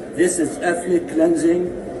Strip. This is ethnic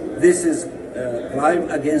cleansing. This is crime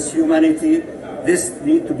against humanity. This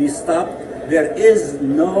needs to be stopped. There is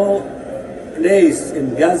no place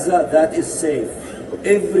in Gaza that is safe.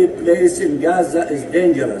 Every place in Gaza is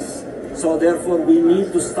dangerous. So therefore we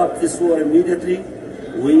need to stop this war immediately.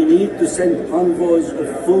 We need to send convoys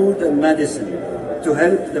of food and medicine to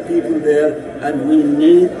help the people there, and we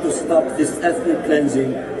need to stop this ethnic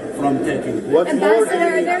cleansing from taking place.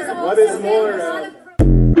 Ambassador, there's also What is been more? a lot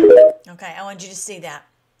of Okay, I want you to see that.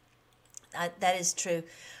 That is true.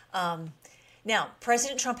 Now,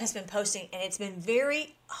 President Trump has been posting, and it's been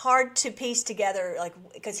very hard to piece together, like,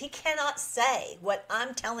 because he cannot say what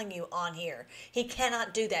I'm telling you on here. He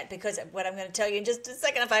cannot do that, because what I'm going to tell you in just a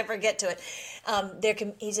second, if I forget to it,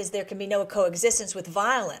 he says there can be no coexistence with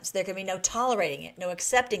violence. There can be no tolerating it, no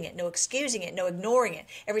accepting it, no excusing it, no ignoring it.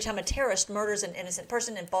 Every time a terrorist murders an innocent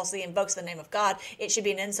person and falsely invokes the name of God, it should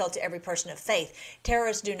be an insult to every person of faith.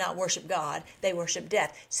 Terrorists do not worship God. They worship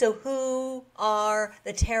death. So who are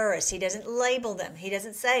the terrorists? He doesn't label them. He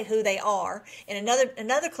doesn't say who they are. In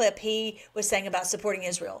another clip, he was saying about supporting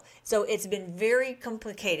Israel. So it's been very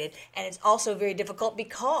complicated, and it's also very difficult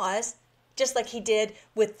because just like he did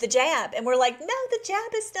with the jab. And we're like, no, the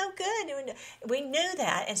jab is no good. We knew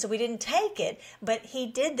that, and so we didn't take it. But he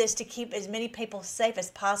did this to keep as many people safe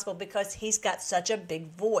as possible because he's got such a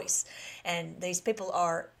big voice. And these people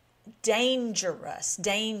are dangerous.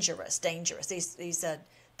 These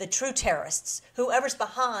the true terrorists, whoever's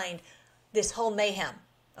behind this whole mayhem,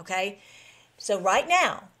 okay? So right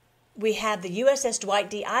now, we have the USS Dwight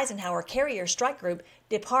D. Eisenhower Carrier Strike Group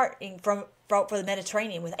departing for the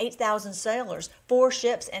Mediterranean with 8,000 sailors, 4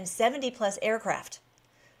 ships, and 70-plus aircraft.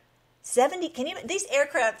 70, these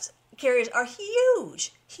aircraft carriers are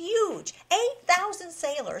huge. 8,000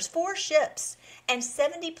 sailors, 4 ships, and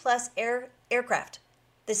 70-plus aircraft.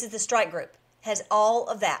 This is the strike group. Has all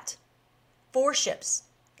of that. 4 ships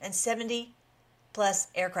and 70-plus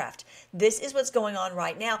aircraft. This is what's going on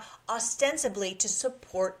right now, ostensibly to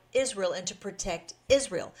support Israel and to protect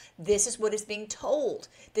Israel. This is what is being told.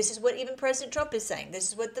 This is what even President Trump is saying. This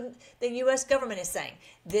is what the U.S. government is saying.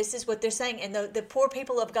 This is what they're saying. And the poor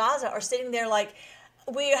people of Gaza are sitting there like,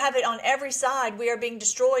 we have it on every side. We are being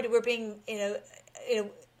destroyed. We're being,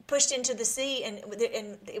 pushed into the sea, and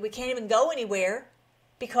we can't even go anywhere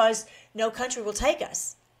because no country will take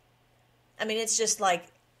us. I mean, it's just like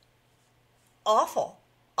awful.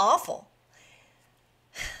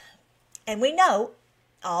 And we know,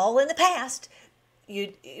 all in the past,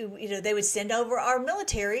 they would send over our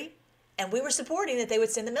military, and we were supporting that they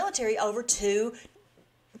would send the military over to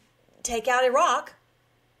take out Iraq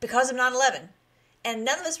because of 9/11. And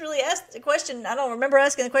none of us really asked the question. I don't remember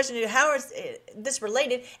asking the question, how is this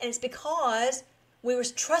related? And it's because we were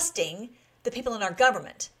trusting the people in our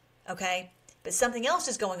government, okay? But something else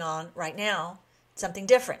is going on right now, something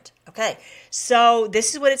different, okay? So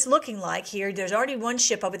this is what it's looking like here. There's already 1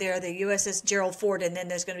 ship over there, the USS Gerald Ford, and then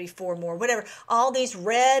there's going to be 4 more, whatever. All these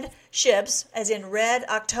red ships, as in Red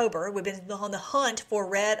October. We've been on the hunt for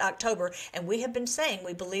Red October, and we have been saying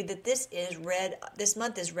we believe that this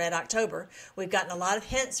month is Red October. We've gotten a lot of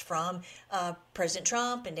hints from President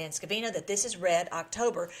Trump and Dan Scavino that this is Red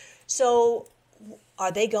October. So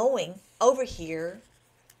are they going over here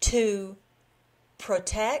to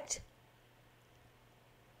protect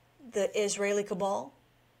the Israeli cabal,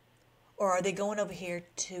 or are they going over here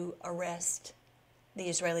to arrest the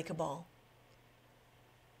Israeli cabal?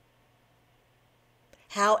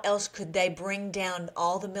 How else could they bring down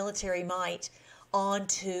all the military might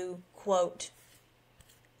onto, quote,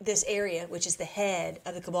 this area, which is the head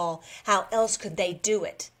of the cabal? How else could they do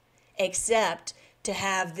it except to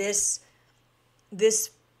have this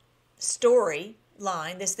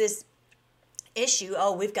storyline, this issue,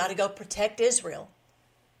 we've got to go protect Israel.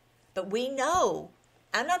 But we know,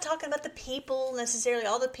 I'm not talking about the people necessarily,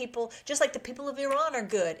 all the people, just like the people of Iran are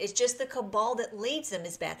good. It's just the cabal that leads them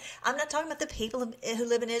is bad. I'm not talking about the people who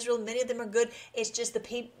live in Israel. Many of them are good. It's just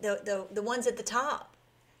the ones at the top,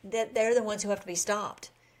 that they're the ones who have to be stopped.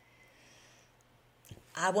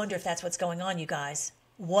 I wonder if that's what's going on, you guys.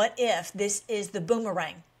 What if this is the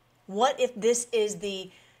boomerang? What if this is the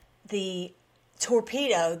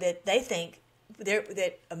torpedo that they think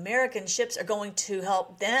that American ships are going to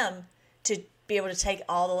help them to be able to take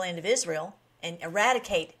all the land of Israel and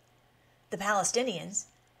eradicate the Palestinians,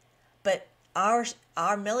 but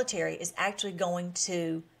our military is actually going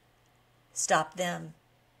to stop them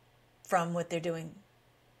from what they're doing.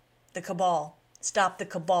 The cabal. Stop the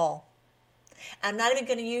cabal. I'm not even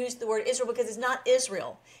going to use the word Israel because it's not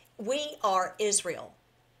Israel. We are Israel.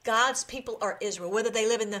 God's people are Israel, whether they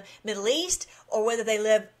live in the Middle East or whether they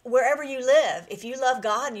live wherever you live. If you love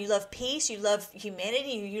God and you love peace, you love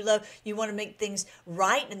humanity, you want to make things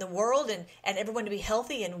right in the world and everyone to be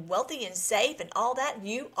healthy and wealthy and safe and all that,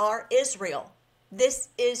 you are Israel. This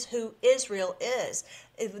is who Israel is.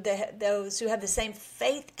 Those who have the same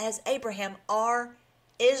faith as Abraham are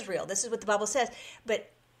Israel. This is what the Bible says. But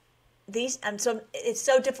it's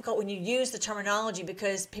so difficult when you use the terminology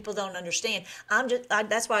because people don't understand.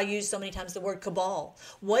 That's why I use so many times the word cabal.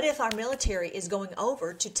 What if our military is going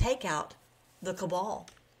over to take out the cabal?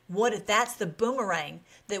 What if that's the boomerang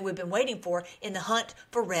that we've been waiting for in the hunt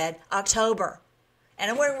for Red October?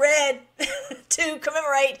 And I'm wearing red to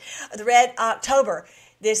commemorate the Red October.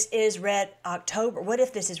 This is Red October. What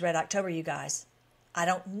if this is Red October, you guys? I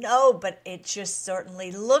don't know, but it just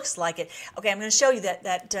certainly looks like it. Okay, I'm going to show you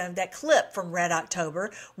that clip from Red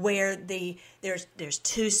October where there's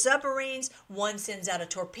two submarines. One sends out a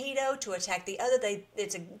torpedo to attack the other.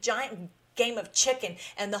 It's a giant game of chicken,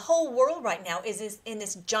 and the whole world right now is in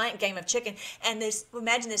this giant game of chicken. And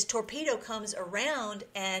imagine this torpedo comes around,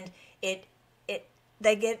 and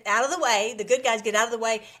they get out of the way. The good guys get out of the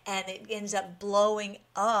way, and it ends up blowing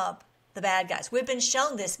up the bad guys. We've been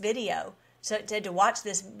shown this video. So to watch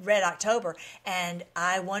this Red October, and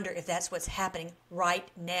I wonder if that's what's happening right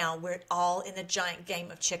now. We're all in the giant game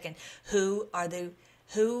of chicken. Who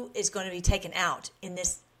is going to be taken out in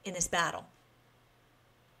this battle?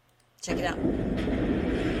 Check it out.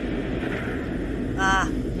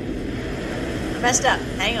 I messed up.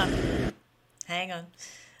 Hang on.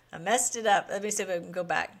 I messed it up. Let me see if I can go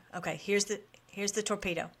back. Okay, here's the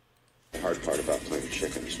torpedo. The hard part about playing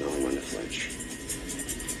chicken is knowing when to flinch.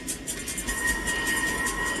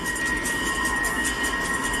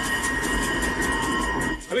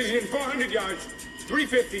 Collision 400 yards,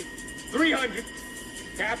 350, 300.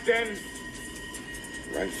 Captain.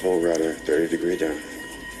 Right full rudder, 30-degree down.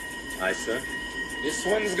 Aye, sir. This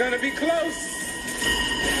one's gonna be close.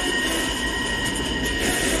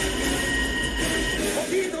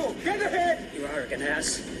 Torpedo, get ahead! You arrogant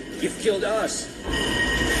ass. You've killed us.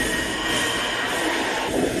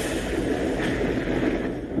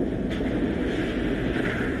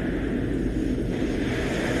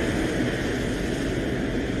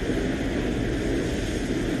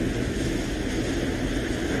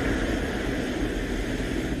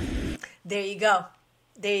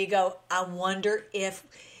 There you go. I wonder if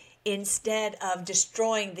instead of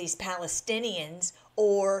destroying these Palestinians,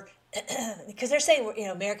 or because they're saying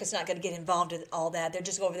America's not going to get involved in all that, they're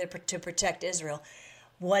just over there to protect Israel.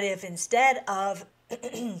 What if instead of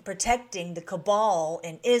protecting the cabal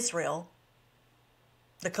in Israel,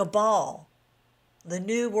 the cabal, the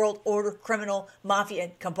New World Order criminal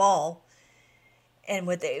mafia cabal, and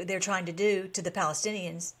what they're trying to do to the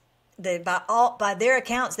Palestinians, by their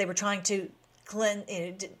accounts, they were trying to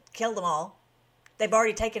kill them all. They've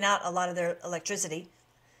already taken out a lot of their electricity.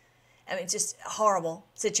 I mean, it's just a horrible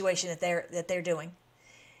situation that they're doing.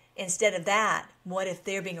 Instead of that, what if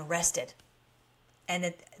they're being arrested? And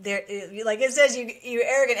that they're, like it says, you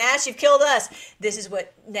arrogant ass, you've killed us. This is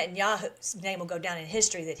what Netanyahu's name will go down in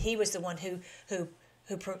history. That he was the one who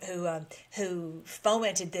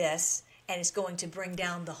fomented this, and it's going to bring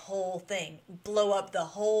down the whole thing, blow up the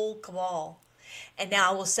whole cabal. And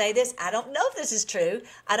now I will say this: I don't know if this is true.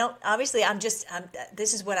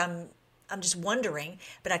 This is what I'm just wondering.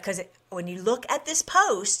 But because when you look at this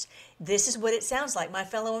post, this is what it sounds like, my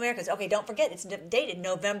fellow Americans. Okay, don't forget, it's dated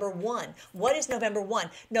November 1. What is November 1?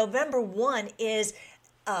 November 1 is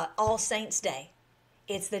All Saints Day.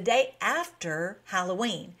 It's the day after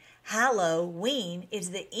Halloween. Halloween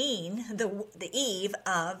is the eve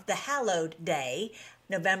of the hallowed day,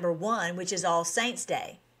 November 1, which is All Saints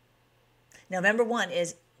Day. November 1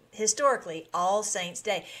 is historically All Saints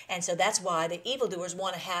Day. And so that's why the evildoers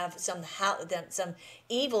want to have some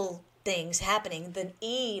evil things happening the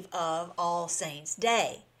eve of All Saints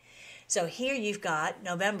Day. So here you've got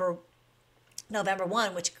November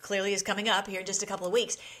 1, which clearly is coming up here in just a couple of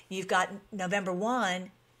weeks. You've got November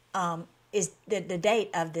 1 is the date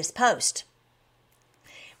of this post.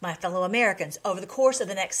 My fellow Americans, over the course of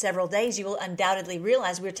the next several days, you will undoubtedly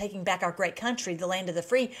realize we're taking back our great country, the land of the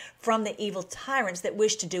free, from the evil tyrants that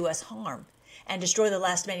wish to do us harm and destroy the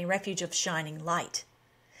last remaining refuge of shining light.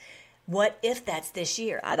 What if that's this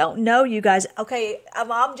year? I don't know, you guys. Okay,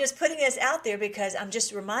 I'm just putting this out there because I'm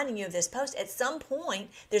just reminding you of this post. At some point,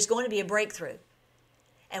 there's going to be a breakthrough.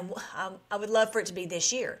 And I would love for it to be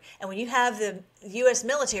this year. And when you have the U.S.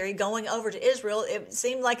 military going over to Israel, it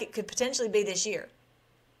seemed like it could potentially be this year.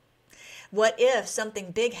 What if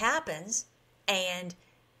something big happens and,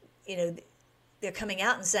 they're coming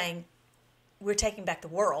out and saying, we're taking back the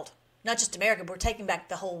world. Not just America, but we're taking back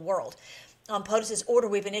the whole world. On POTUS's order,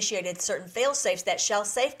 we've initiated certain fail-safes that shall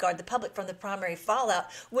safeguard the public from the primary fallout,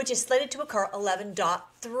 which is slated to occur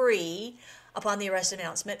 11.3 upon the arrest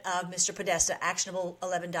announcement of Mr. Podesta, actionable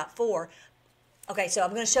 11.4. Okay, so I'm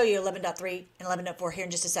going to show you 11.3 and 11.4 here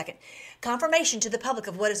in just a second. Confirmation to the public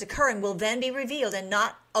of what is occurring will then be revealed and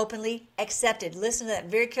not openly accepted. Listen to that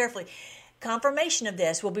very carefully. Confirmation of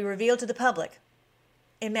this will be revealed to the public.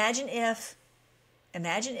 Imagine if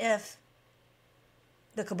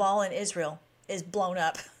the cabal in Israel is blown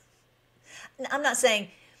up. I'm not saying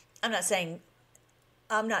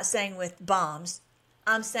with bombs.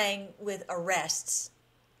 I'm saying with arrests.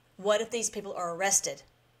 What if these people are arrested?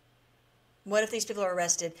 What if these people are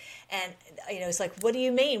arrested? And, it's like, what do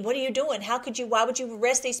you mean? What are you doing? Why would you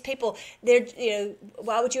arrest these people?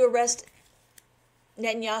 Why would you arrest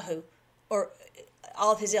Netanyahu or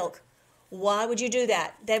all of his ilk? Why would you do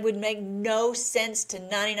that? That would make no sense to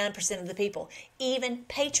 99% of the people, even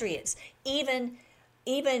patriots, even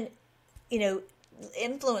influencers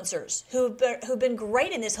who've been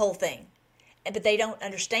great in this whole thing, but they don't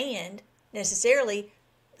understand necessarily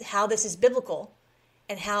how this is biblical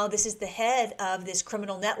and how this is the head of this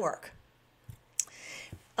criminal network.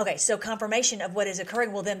 Okay, so confirmation of what is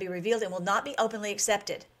occurring will then be revealed and will not be openly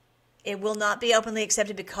accepted. It will not be openly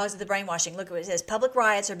accepted because of the brainwashing. Look at what it says. Public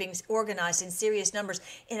riots are being organized in serious numbers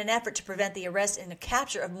in an effort to prevent the arrest and the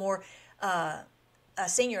capture of more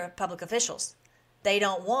senior public officials. They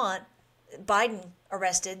don't want Biden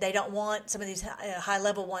arrested. They don't want some of these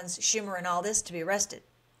high-level ones, Schumer and all this, to be arrested.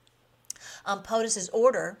 On POTUS's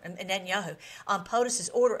order, and Netanyahu, on POTUS's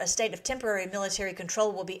order, a state of temporary military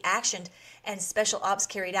control will be actioned and special ops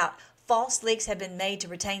carried out. False leaks have been made to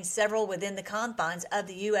retain several within the confines of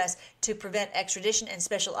the U.S. to prevent extradition and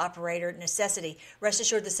special operator necessity. Rest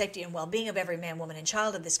assured, the safety and well-being of every man, woman, and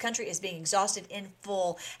child of this country is being exhausted in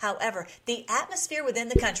full. However, the atmosphere within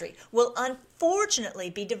the country will unfortunately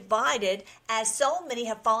be divided as so many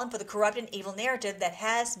have fallen for the corrupt and evil narrative that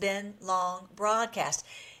has been long broadcast.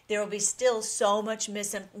 There will be still so much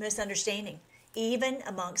misunderstanding, even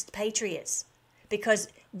amongst patriots. Because,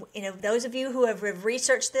 those of you who have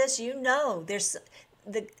researched this,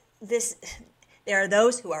 there are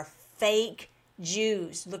those who are fake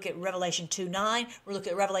Jews. Look at Revelation 2:9, or look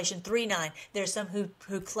at Revelation 3:9. There's some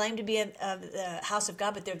who claim to be of the house of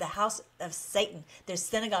God, but they're the house of Satan. They're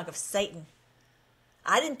synagogue of Satan.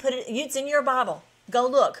 I didn't put it, it's in your Bible. Go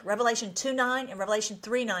look. Revelation 2:9 and Revelation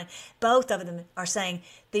 3:9. Both of them are saying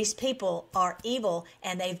these people are evil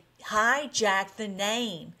and they've hijacked the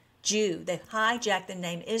name Jew. They've hijacked the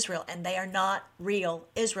name Israel, and they are not real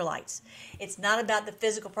Israelites. It's not about the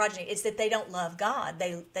physical progeny. It's that they don't love God.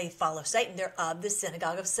 They follow Satan. They're of the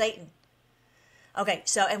synagogue of Satan. Okay,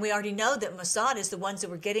 so, and we already know that Mossad is the ones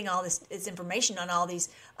that were getting all this information on all these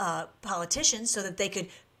politicians so that they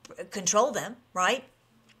could control them, right?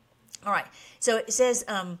 All right, so it says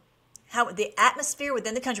how the atmosphere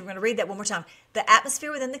within the country, we're going to read that one more time. The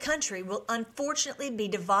atmosphere within the country will unfortunately be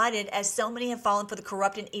divided as so many have fallen for the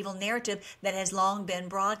corrupt and evil narrative that has long been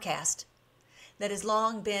broadcast, that has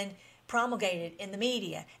long been promulgated in the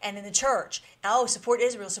media and in the church. Oh, support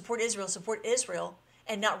Israel, support Israel, support Israel,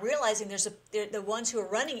 and not realizing the ones who are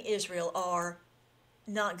running Israel are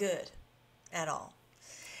not good at all.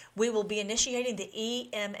 We will be initiating the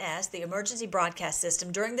EMS, the Emergency Broadcast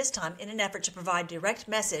System, during this time in an effort to provide direct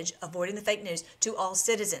message, avoiding the fake news, to all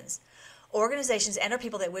citizens. Organizations and our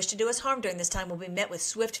people that wish to do us harm during this time will be met with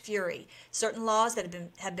swift fury. Certain laws that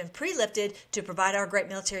have been pre-lifted to provide our great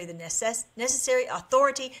military the necessary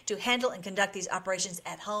authority to handle and conduct these operations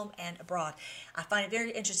at home and abroad. I find it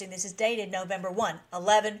very interesting. This is dated November 1,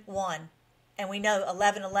 11/1. And we know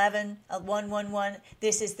 11/11, 1/1/1,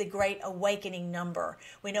 this is the Great Awakening number.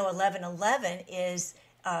 We know 11/11 is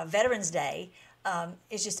Veterans Day.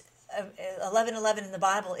 It's just 11/11 in the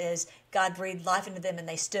Bible is God breathed life into them and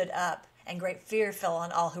they stood up, and great fear fell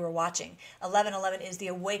on all who were watching. 11/11 is the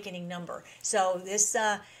awakening number. So this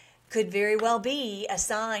could very well be a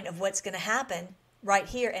sign of what's going to happen right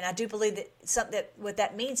here. And I do believe that what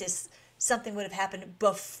that means is something would have happened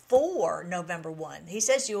before November 1. He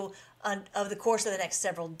says over the course of the next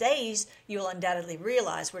several days, you'll undoubtedly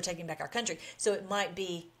realize we're taking back our country. So it might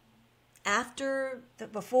be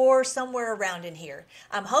before, somewhere around in here.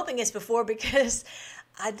 I'm hoping it's before because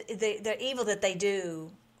the evil that they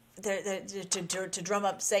do to drum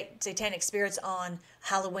up satanic spirits on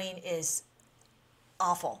Halloween is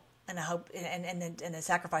awful. And I hope, and the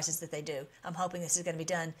sacrifices that they do, I'm hoping this is going to be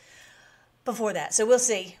done before that. So we'll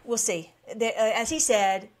see. As he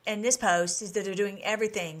said in this post, is that they're doing every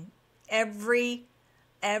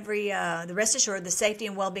the rest assured, the safety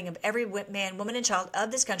and well-being of every man, woman, and child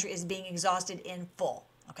of this country is being exhausted in full.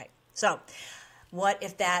 Okay, so what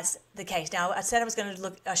if that's the case? Now, I said I was going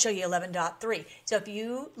to show you 11.3. So if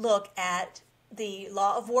you look at the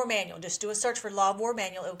Law of War Manual, just do a search for Law of War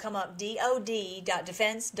Manual, it will come up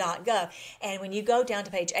dod.defense.gov. And when you go down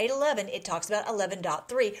to page 811, it talks about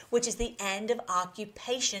 11.3, which is the end of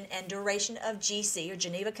occupation and duration of GC, or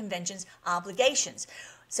Geneva Convention's obligations.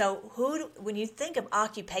 So when you think of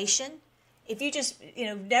occupation, if you just,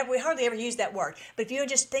 we hardly ever use that word, but if you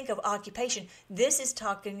just think of occupation, this is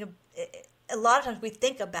talking, a lot of times we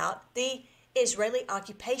think about the Israeli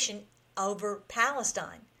occupation over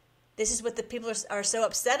Palestine. This is what the people are so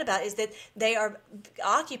upset about, is that they are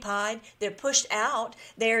occupied, they're pushed out,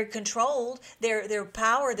 they're controlled, their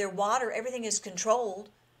power, their water, everything is controlled.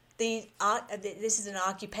 This is an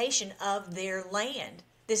occupation of their land.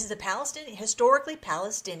 This is a historically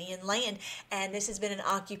Palestinian land, and this has been an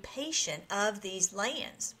occupation of these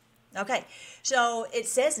lands. Okay, so it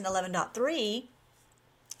says in 11.3,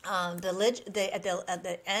 at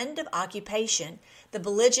the end of occupation, the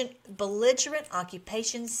belligerent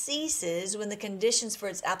occupation ceases when the conditions for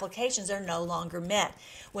its applications are no longer met,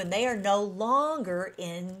 when they are no longer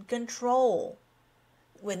in control,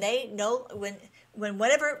 when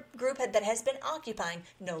whatever group that has been occupying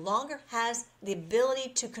no longer has the ability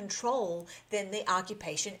to control, then the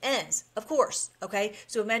occupation ends. Of course, okay?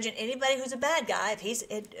 So imagine anybody who's a bad guy, if he's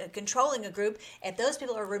controlling a group, if those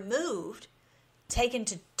people are removed, taken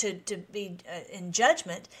to be in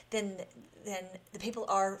judgment, then the people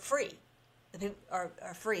are free. The people are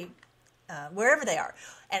free wherever they are.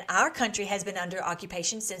 And our country has been under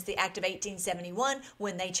occupation since the Act of 1871,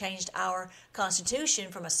 when they changed our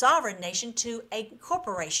Constitution from a sovereign nation to a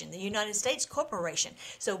corporation, the United States Corporation.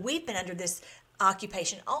 So we've been under this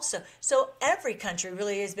occupation also. So every country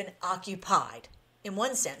really has been occupied in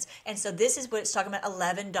one sense. And so this is what it's talking about,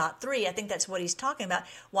 11.3. I think that's what he's talking about.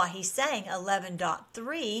 Why he's saying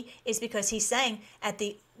 11.3 is because he's saying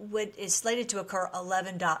what is slated to occur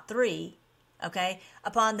 11.3, okay,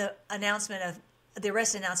 upon the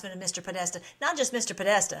arrest announcement of Mr. Podesta. Not just Mr.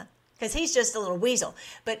 Podesta, because he's just a little weasel,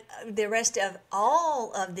 but the rest of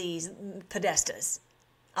all of these Podestas,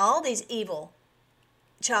 all these evil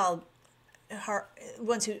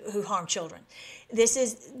ones who harm children. This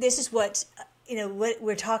is what what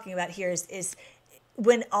we're talking about here is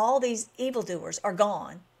when all these evildoers are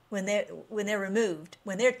gone, when they're removed,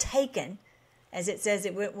 when they're taken, as it says,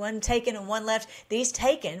 one taken and one left. These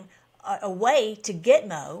taken away to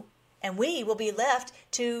Gitmo, and we will be left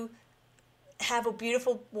to have a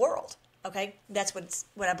beautiful world. Okay, that's what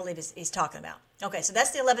I believe he's talking about. Okay, so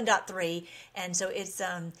that's the 11.3, and so it's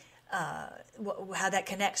how that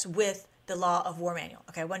connects with the Law of War Manual.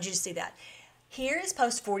 Okay, I wanted you to see that. Here is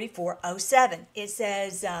post 4407. It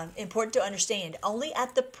says, important to understand, only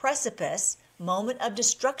at the precipice, moment of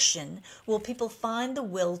destruction, will people find the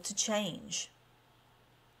will to change.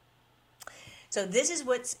 So this is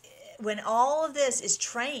when all of this is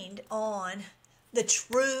trained on the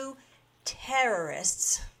true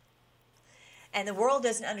terrorists, and the world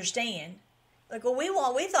doesn't understand. Like, well, we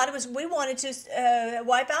wanted to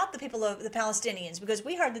wipe out the people of the Palestinians because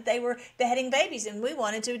we heard that they were beheading babies and we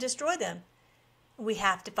wanted to destroy them. We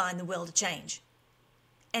have to find the will to change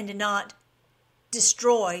and to not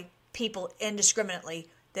destroy people indiscriminately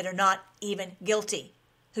that are not even guilty,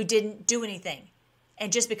 who didn't do anything.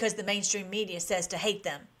 And just because the mainstream media says to hate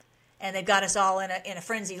them, and they've got us all in a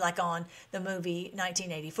frenzy, like on the movie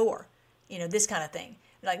 1984, this kind of thing.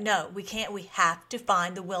 Like, no, we can't. We have to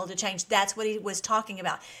find the will to change. That's what he was talking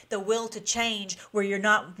about. The will to change, where you're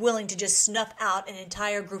not willing to just snuff out an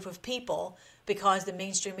entire group of people because the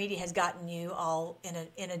mainstream media has gotten you all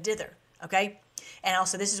in a dither, okay? And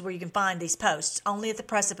also, this is where you can find these posts. Only at the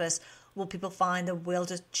precipice will people find the will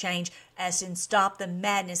to change, as in stop the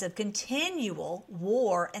madness of continual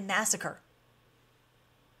war and massacre.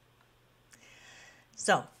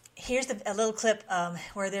 So, here's a little clip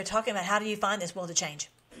where they're talking about how do you find this will to change.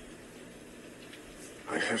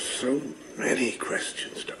 I have so many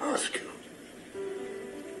questions to ask you.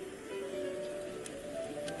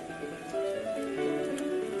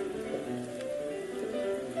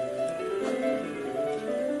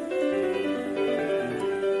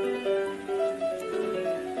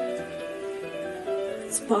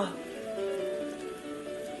 Spa.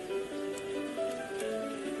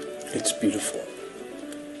 It's beautiful.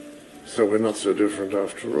 So we're not so different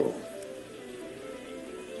after all.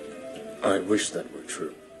 I wish that were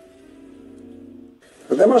true.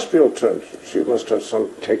 But there must be alternatives. You must have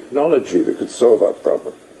some technology that could solve our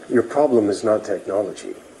problem. Your problem is not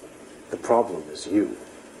technology. The problem is you.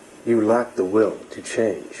 You lack the will to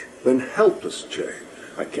change. Then help us change.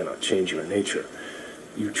 I cannot change your nature.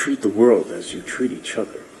 You treat the world as you treat each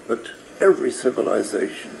other. But every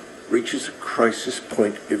civilization reaches a crisis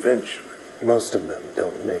point eventually. Most of them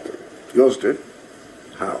don't make it. Yours did?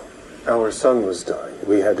 How? Our sun was dying.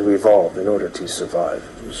 We had to evolve in order to survive.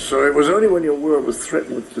 So it was only when your world was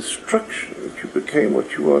threatened with destruction that you became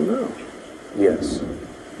what you are now? Yes.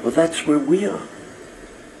 Well, that's where we are.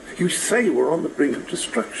 You say we're on the brink of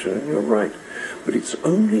destruction, and you're right. But it's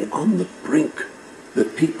only on the brink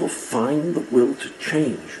that people find the will to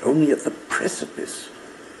change. Only at the precipice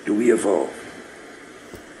do we evolve.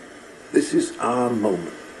 This is our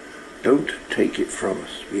moment. Don't take it from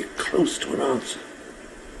us. We're close to an answer.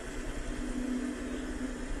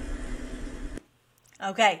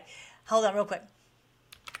 Okay, hold on real quick.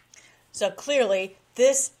 So clearly,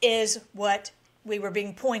 this is what we were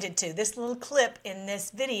being pointed to. This little clip in this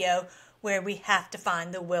video where we have to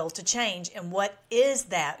find the will to change. And what is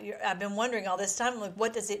that? I've been wondering all this time, like,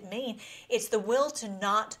 what does it mean? It's the will to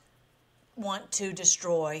not want to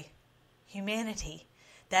destroy humanity.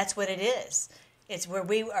 That's what it is. It's where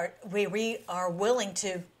we are willing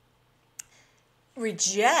to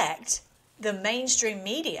reject the mainstream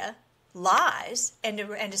media lies and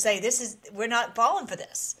to say we're not falling for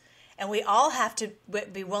this, and we all have to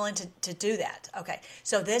be willing to do that. Okay,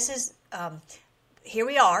 so this is here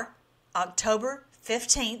we are, October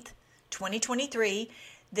 15th, 2023.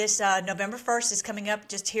 This November 1st is coming up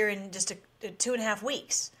just here in just 2.5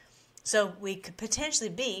 weeks. So we could potentially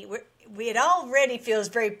be, it already feels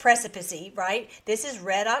very precipice-y, right? This is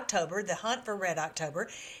Red October, the hunt for Red October.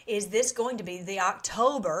 Is this going to be the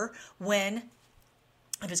October when,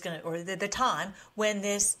 if it's going to, or the time when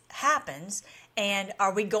this happens? And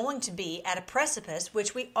are we going to be at a precipice,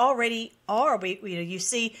 which we already are? You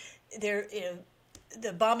see there,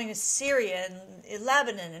 the bombing of Syria and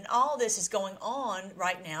Lebanon and all this is going on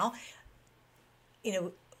right now.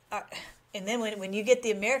 And then when you get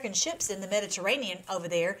the American ships in the Mediterranean over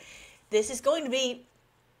there, this is going to be,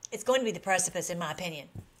 it's going to be the precipice, in my opinion.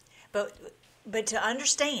 But to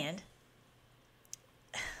understand,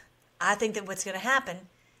 I think that what's going to happen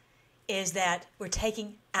is that we're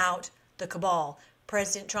taking out the cabal.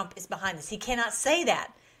 President Trump is behind this. He cannot say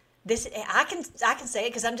that. I can say it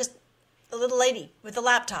because I'm just a little lady with a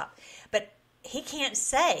laptop. But he can't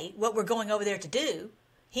say what we're going over there to do.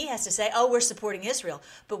 He has to say, "Oh, we're supporting Israel."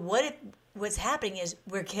 But what's happening is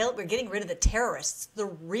we're getting rid of the terrorists, the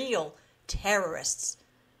real terrorists,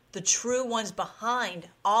 the true ones behind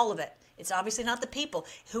all of it. It's obviously not the people.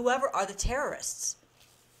 Whoever are the terrorists.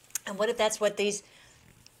 And what if that's what these,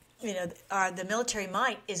 the military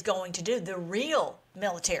might is going to do? The real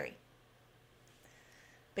military.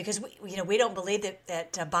 Because we don't believe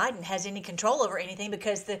that Biden has any control over anything,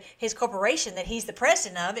 because his corporation that he's the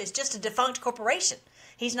president of is just a defunct corporation.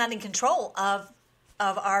 He's not in control of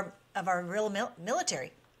our real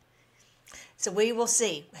military. So we will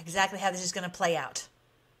see exactly how this is going to play out.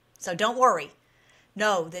 So don't worry.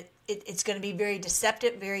 Know that it's going to be very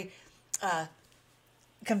deceptive, very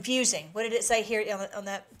confusing. What did it say here on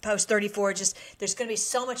that post 34? Just there's going to be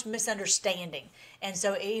so much misunderstanding, and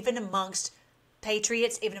so even amongst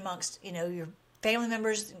patriots, even amongst your family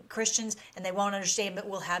members, Christians, and they won't understand, but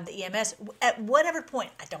we'll have the EMS at whatever point.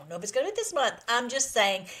 I don't know if it's going to be this month. I'm just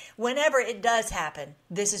saying, whenever it does happen,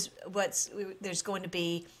 this is there's going to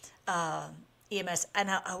be EMS, and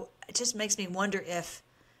it just makes me wonder if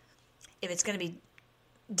it's going to be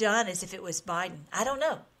done as if it was Biden. I don't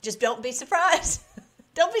know. Just don't be surprised.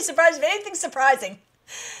 Don't be surprised if anything's surprising.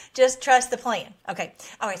 Just trust the plan. Okay.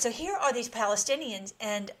 All right. So here are these Palestinians,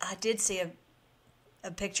 and I did see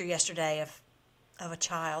a picture yesterday of a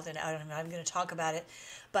child, and I'm going to talk about it,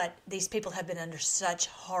 but these people have been under such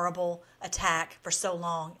horrible attack for so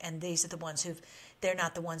long, and these are the ones they're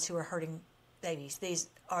not the ones who are hurting babies. These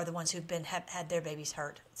are the ones who've had their babies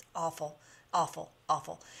hurt. It's awful, awful,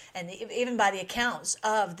 awful. And even by the accounts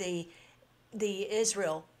of the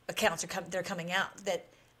Israel accounts they're coming out that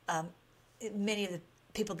many of the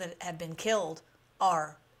people that have been killed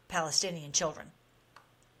are Palestinian children.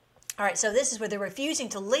 All right, so this is where they're refusing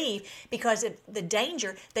to leave because of the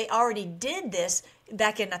danger. They already did this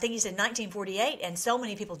back in, I think he said 1948, and so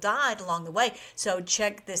many people died along the way. So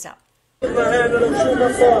check this out.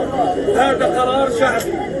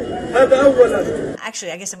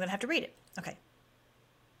 Actually, I guess I'm going to have to read it. Okay.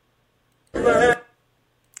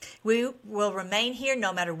 We will remain here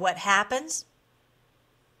no matter what happens.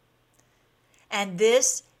 And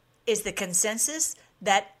this is the consensus.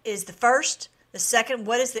 That is the first. The second,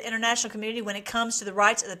 what is the international community when it comes to the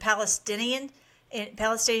rights of the Palestinians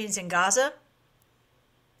in Gaza?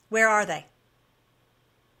 Where are they?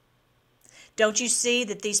 Don't you see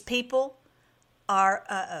that these people are,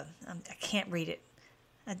 I can't read it.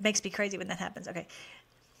 It makes me crazy when that happens. Okay.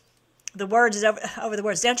 The words is over the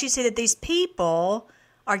words. Don't you see that these people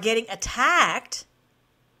are getting attacked?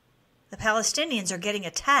 The Palestinians are getting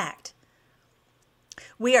attacked.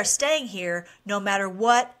 We are staying here no matter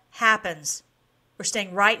what happens. We're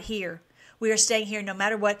staying right here. We are staying here no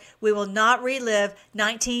matter what. We will not relive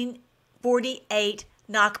 1948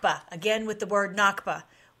 Nakba, again with the word Nakba,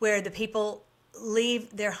 where the people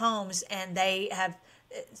leave their homes and they have,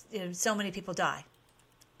 so many people die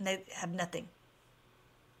and they have nothing.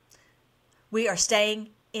 We are staying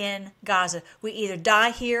in Gaza. We either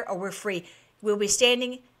die here or we're free. We'll be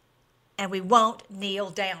standing and we won't kneel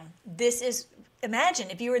down. This is, imagine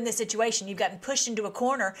if you were in this situation, you've gotten pushed into a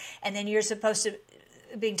corner and then you're supposed to,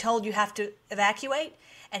 being told you have to evacuate.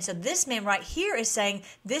 And so this man right here is saying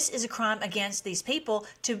this is a crime against these people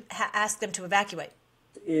to ask them to evacuate.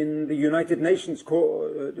 In the United Nations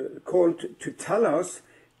called to tell us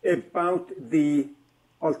about the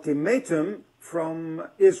ultimatum from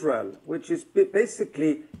Israel, which is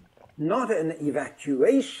basically not an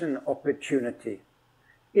evacuation opportunity.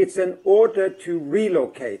 It's an order to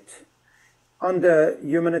relocate. Under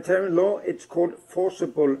humanitarian law, it's called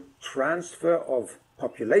forcible transfer of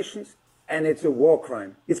populations, and it's a war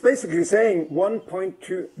crime. It's basically saying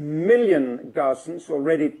 1.2 million Gazans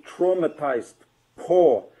already traumatized,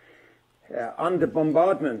 poor, under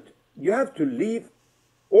bombardment. You have to leave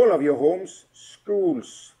all of your homes,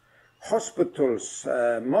 schools, hospitals,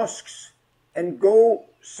 mosques, and go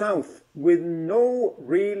south with no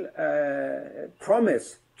real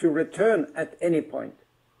promise to return at any point.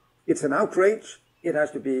 It's an outrage. It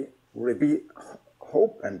has to be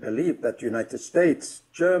hope and believe that United States,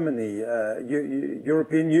 Germany,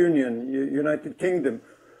 European Union, United Kingdom,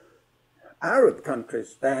 Arab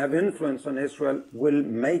countries that have influence on Israel will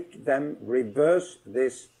make them reverse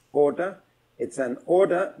this order. It's an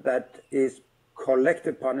order that is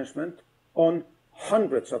collective punishment on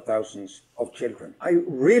hundreds of thousands of children. I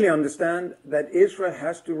really understand that Israel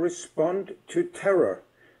has to respond to terror,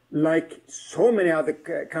 like so many other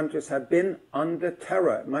countries have been under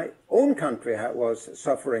terror. My own country was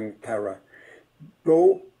suffering terror.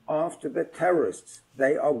 Go after the terrorists.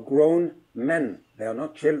 They are grown men. They are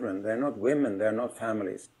not children. They're not women. They're not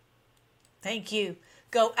families. Thank you.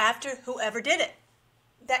 Go after whoever did it.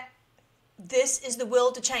 This is the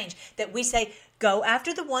will to change. That we say, go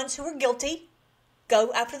after the ones who are guilty.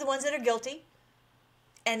 Go after the ones that are guilty.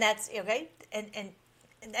 And that's, okay?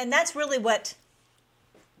 And that's really what,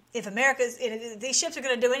 if these ships are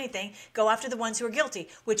going to do anything, go after the ones who are guilty,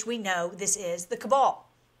 which we know this is the cabal.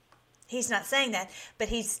 He's not saying that, but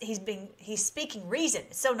he's speaking reason.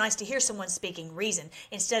 It's so nice to hear someone speaking reason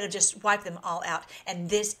instead of just wipe them all out. And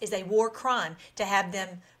this is a war crime to have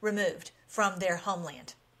them removed from their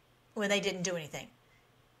homeland when they didn't do anything.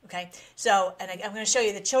 Okay, so and I'm going to show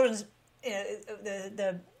you the children's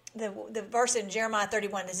the verse in Jeremiah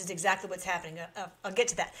 31. This is exactly what's happening. I'll get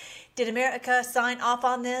to that. Did America sign off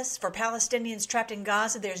on this for Palestinians trapped in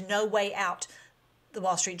Gaza? There's no way out, the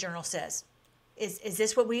Wall Street Journal says. Is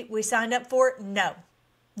this what we signed up for? No.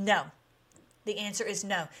 The answer is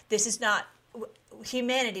no. This is not,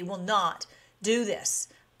 humanity will not do this.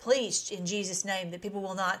 Please, in Jesus' name, that people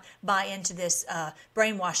will not buy into this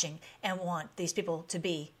brainwashing and want these people to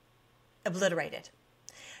be obliterated.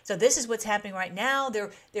 So this is what's happening right now. They're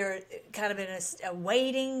kind of in a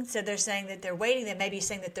waiting. So they're saying that they're waiting. They may be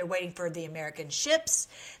saying that they're waiting for the American ships.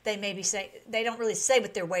 They may be saying, they don't really say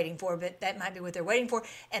what they're waiting for, but that might be what they're waiting for.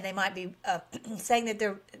 And they might be saying that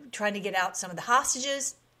they're trying to get out some of the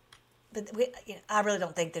hostages. But I really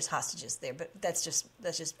don't think there's hostages there. But that's just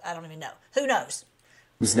I don't even know. Who knows?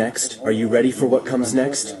 Who's next? Are you ready for what comes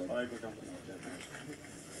next?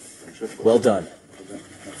 Well done.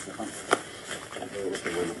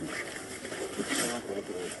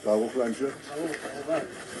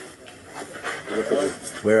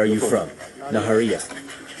 Where are you from? Nahariya.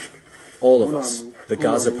 All of us, the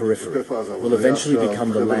Gaza periphery, will eventually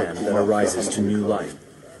become the land that arises to new life.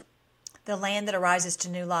 The land that arises to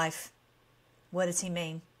new life. What does he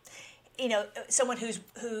mean? Someone who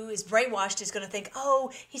is brainwashed is going to think,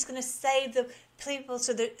 oh, he's going to save the people,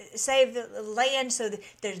 save the land so that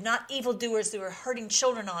there's not evildoers who are hurting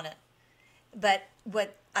children on it. But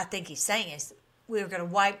what I think he's saying is we're going to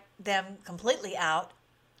wipe them completely out.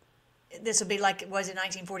 This will be like it was in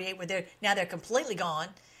 1948, where they're completely gone,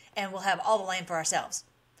 and we'll have all the land for ourselves.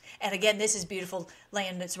 And again, this is beautiful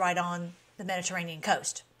land that's right on the Mediterranean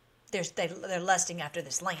coast. They're lusting after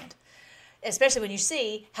this land. Especially when you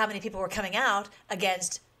see how many people were coming out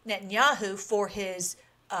against Netanyahu for his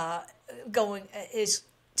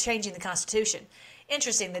changing the Constitution.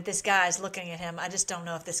 Interesting that this guy is looking at him. I just don't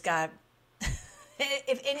know if this guy,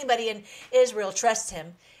 if anybody in Israel trusts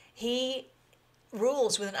him. He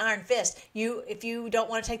rules with an iron fist. If you don't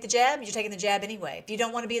want to take the jab, you're taking the jab anyway. If you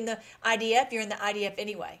don't want to be in the IDF, you're in the IDF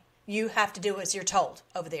anyway. You have to do as you're told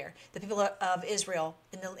over there. The people of Israel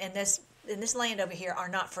in this land over here are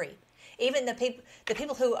not free. Even the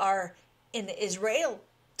people who are in the Israel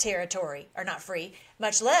territory are not free,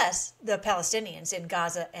 much less the Palestinians in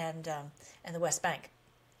Gaza and the West Bank.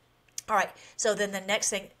 All right. So then the next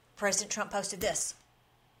thing, President Trump posted this.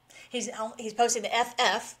 He's posting the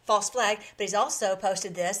FF, false flag, but he's also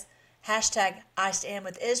posted this, hashtag I stand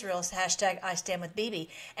with Israel, hashtag I stand with Bibi,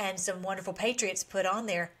 and some wonderful patriots put on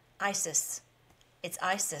there, ISIS. It's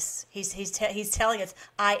ISIS. He's telling us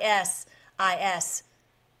IS.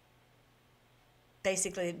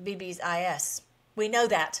 Basically, Bibi's IS. We know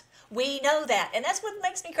that. And that's what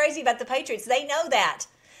makes me crazy about the patriots. They know that.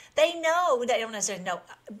 They know, they don't necessarily know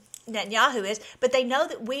Netanyahu is, but they know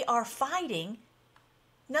that we are fighting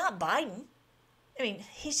not Biden. I mean,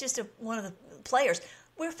 he's just one of the players.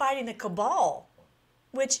 We're fighting the cabal,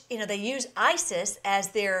 which, they use ISIS as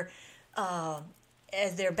their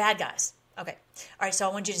bad guys. Okay. All right, so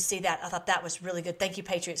I want you to see that. I thought that was really good. Thank you,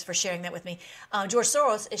 Patriots, for sharing that with me. George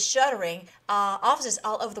Soros is shuttering offices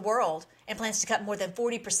all over the world and plans to cut more than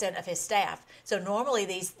 40% of his staff. So normally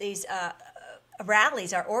these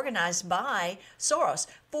rallies are organized by Soros.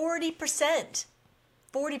 40%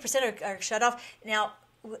 are shut off. Now,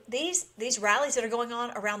 these rallies that are going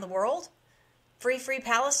on around the world, Free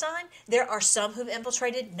Palestine, there are some who've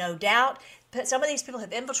infiltrated, no doubt. But some of these people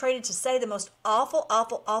have infiltrated to say the most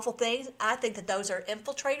awful things. I think that those are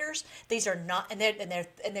infiltrators. These are not,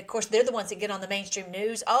 and of course they're the ones that get on the mainstream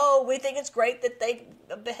news. Oh, we think it's great that they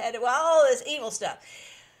beheaded all this evil stuff.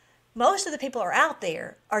 Most of the people are out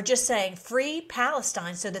there are just saying free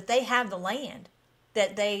Palestine so that they have the land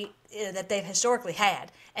that they've historically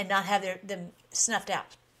had and not have them snuffed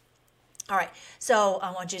out. All right, so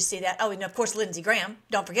I want you to see that. Oh, and of course, Lindsey Graham,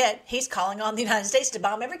 don't forget, he's calling on the United States to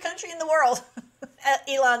bomb every country in the world.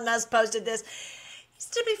 Elon Musk posted this.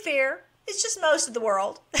 To be fair, it's just most of the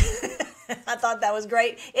world. I thought that was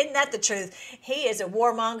great. Isn't that the truth? He is a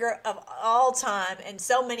warmonger of all time, and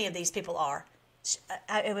so many of these people are.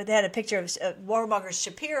 They had a picture of warmongers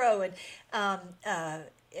Shapiro and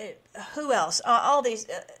who else? All these,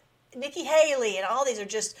 Nikki Haley, and all these are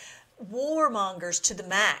just warmongers to the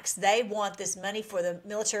max. They want this money for the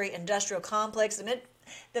military-industrial complex.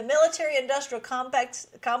 The military-industrial complex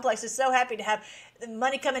is so happy to have the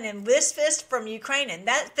money coming in this fist from Ukraine and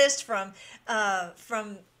that fist from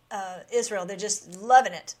Israel. They're just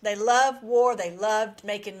loving it. They love war. They love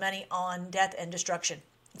making money on death and destruction.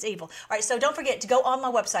 It's evil. All right, so don't forget to go on my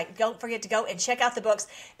website. Don't forget to go and check out the books,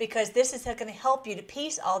 because this is going to help you to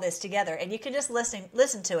piece all this together. And you can just listen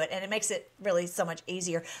to it, and it makes it really so much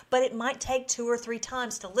easier. But it might take 2 or 3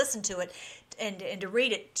 times to listen to it and to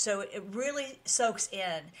read it, so it really soaks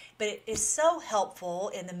in. But it is so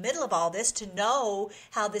helpful in the middle of all this to know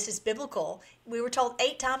how this is biblical. We were told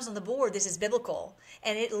 8 times on the board this is biblical,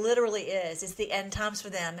 and it literally is. It's the end times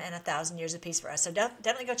for them and 1,000 years of peace for us. So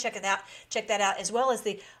definitely go check that out, as well as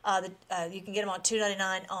you can get them on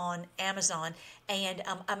 $2.99 on Amazon. And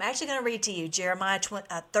I'm actually going to read to you Jeremiah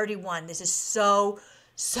 31. This is so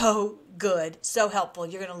good, so helpful.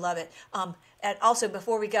 You're going to love it. And also,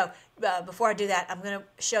 before I do that, I'm going to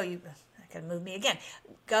show you. I got to move me again.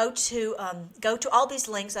 Go to all these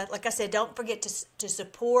links. Like I said, don't forget to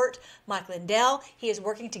support Mike Lindell. He is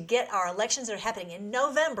working to get our elections that are happening in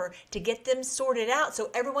November, to get them sorted out so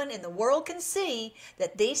everyone in the world can see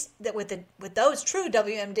that with those true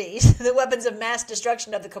WMDs, the weapons of mass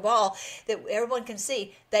destruction of the cabal, that everyone can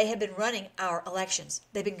see they have been running our elections.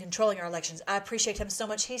 They've been controlling our elections. I appreciate him so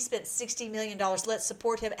much. He spent $60 million. Let's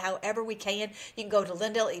support him however we can. You can go to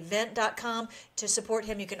LindellEvent.com to support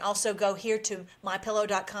him. You can also go here to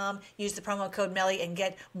MyPillow.com, use the promo code Melly, and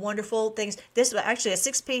get wonderful things. This is actually a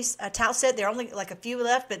 6-piece towel set. There are only like a few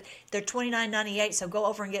left, but they're $29.98, so go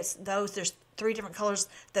over and get those. There's 3 different colors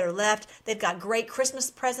that are left. They've got great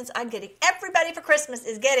Christmas presents. Everybody for Christmas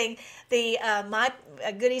is getting the my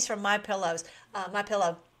goodies from MyPillow.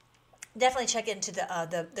 Definitely check into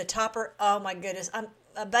the topper. Oh my goodness,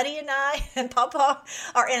 Buddy and I and Papa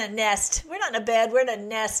are in a nest. We're not in a bed. We're in a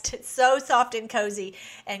nest. It's so soft and cozy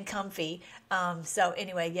and comfy. So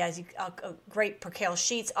anyway, yeah, great percale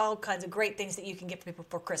sheets, all kinds of great things that you can get for people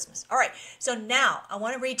for Christmas. All right, so now I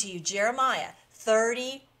want to read to you Jeremiah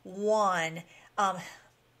 31.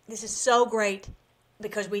 This is so great,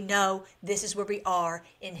 because we know this is where we are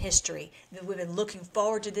in history. We've been looking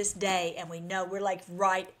forward to this day, and we know we're like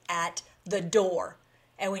right at the door.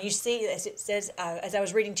 And when you see, as it says, as I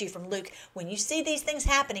was reading to you from Luke, when you see these things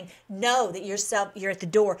happening, know that you're at the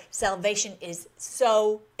door. Salvation is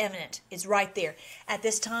so imminent. It's right there. At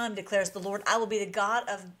this time, declares the Lord, I will be the God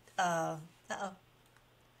of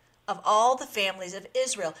all the families of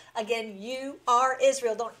Israel. Again, you are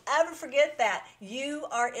Israel. Don't ever forget that. You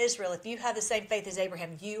are Israel. If you have the same faith as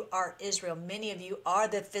Abraham, you are Israel. Many of you are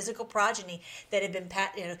the physical progeny that have been,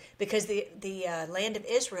 because the land of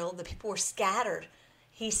Israel, the people were scattered.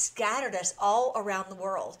 He scattered us all around the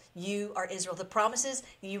world. You are Israel. The promises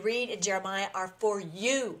you read in Jeremiah are for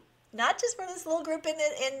you. Not just for this little group in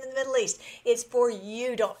the Middle East. It's for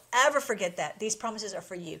you. Don't ever forget that. These promises are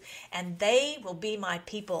for you. And they will be my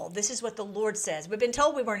people. This is what the Lord says. We've been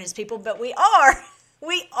told we weren't his people, but we are.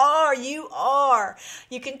 We are. You are.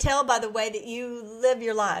 You can tell by the way that you live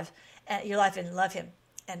your life and love him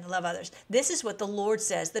and love others. This is what the Lord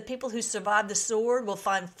says. The people who survive the sword will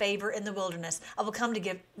find favor in the wilderness. I will come to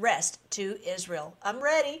give rest to Israel. I'm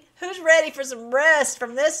ready. Who's ready for some rest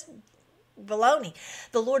from this baloney?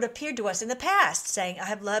 The Lord appeared to us in the past, saying, I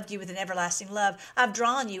have loved you with an everlasting love. I've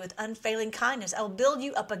drawn you with unfailing kindness. I will build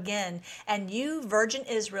you up again, and you, virgin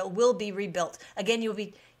Israel, will be rebuilt. Again, you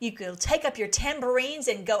will take up your tambourines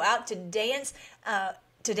and go out to dance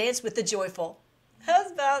with the joyful.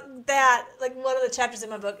 How's about that? Like one of the chapters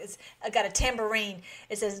in my book is I got a tambourine.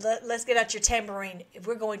 It says, let's get out your tambourine. If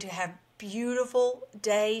we're going to have beautiful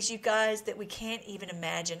days, you guys, that we can't even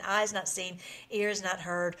imagine. Eyes not seen, ears not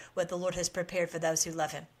heard, what the Lord has prepared for those who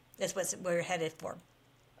love him. That's what we're headed for.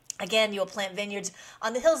 Again, you will plant vineyards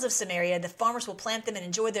on the hills of Samaria. The farmers will plant them and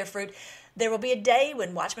enjoy their fruit. There will be a day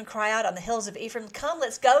when watchmen cry out on the hills of Ephraim, come,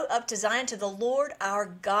 let's go up to Zion to the Lord our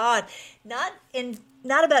God. Not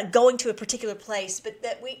about going to a particular place, but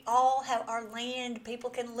that we all have our land.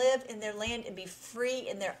 People can live in their land and be free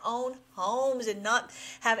in their own homes and not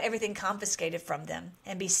have everything confiscated from them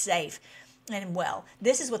and be safe and well.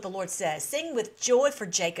 This is what the Lord says. Sing with joy for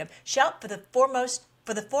Jacob. Shout for the foremost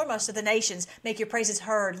of the nations. Make your praises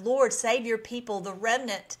heard. Lord, save your people, the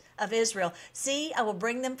remnant of Israel. See, I will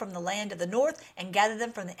bring them from the land of the north and gather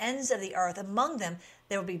them from the ends of the earth. Among them,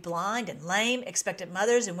 there will be blind and lame, expectant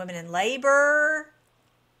mothers and women in labor.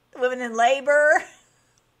 Women in labor.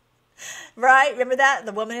 Right? Remember that?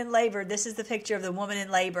 The woman in labor. This is the picture of the woman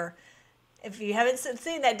in labor. If you haven't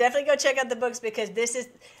seen that, definitely go check out the books, because this is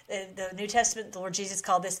the New Testament. The Lord Jesus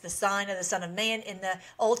called this the sign of the Son of Man. In the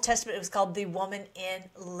Old Testament, it was called the woman in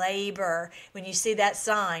labor. When you see that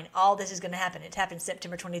sign, all this is going to happen. It happened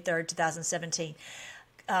September 23rd, 2017.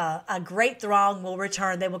 A great throng will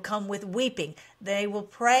return. They will come with weeping. They will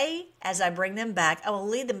pray as I bring them back. I will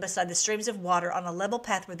lead them beside the streams of water on a level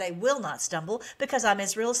path where they will not stumble, because I'm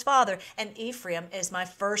Israel's father, and Ephraim is my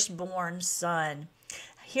firstborn son.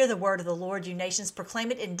 Hear the word of the Lord, you nations. Proclaim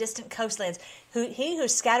it in distant coastlands. He who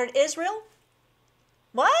scattered Israel?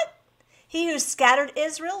 What? He who scattered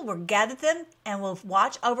Israel will gather them and will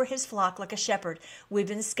watch over his flock like a shepherd. We've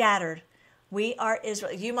been scattered. We are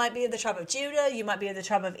Israel. You might be of the tribe of Judah. You might be of the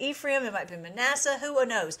tribe of Ephraim. It might be Manasseh. Who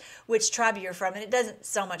knows which tribe you're from? And it doesn't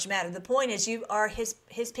so much matter. The point is, you are his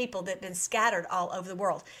people that have been scattered all over the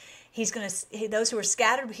world. Those who are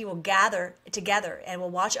scattered, he will gather together and will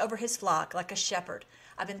watch over his flock like a shepherd.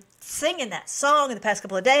 I've been singing that song in the past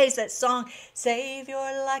couple of days. That song, Savior,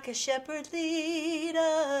 like a shepherd, lead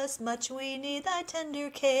us. Much we need thy tender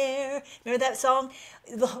care. Remember that song?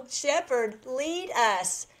 The shepherd, lead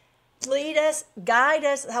us. Lead us, guide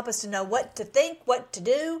us, help us to know what to think, what to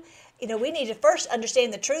do. We need to first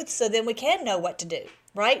understand the truth so then we can know what to do,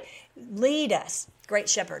 right? Lead us, great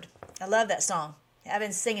shepherd. I love that song. I've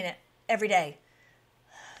been singing it every day.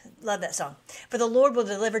 Love that song. For the Lord will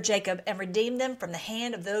deliver Jacob and redeem them from the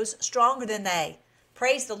hand of those stronger than they.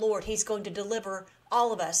 Praise the Lord. He's going to deliver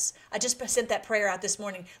all of us. I just sent that prayer out this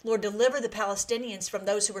morning. Lord, deliver the Palestinians from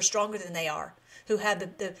those who are stronger than they are, who have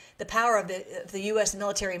the power of the U.S.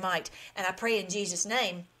 military might. And I pray in Jesus'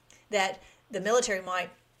 name that the military might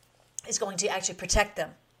is going to actually protect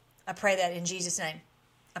them. I pray that in Jesus' name.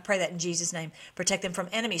 I pray that in Jesus' name. Protect them from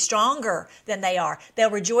enemies stronger than they are. They'll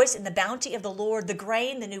rejoice in the bounty of the Lord, the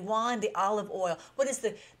grain, the new wine, the olive oil. What is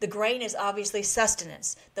the grain is obviously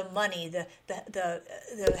sustenance, the money, the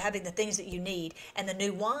having the things that you need. And the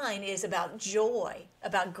new wine is about joy,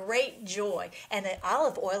 about great joy. And the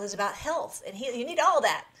olive oil is about health. And you need all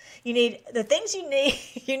that. You need the things you need.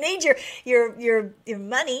 You need your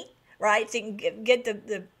money, right? So you can get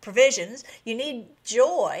the provisions. You need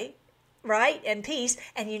joy. right? And peace,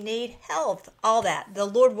 and you need health, all that. The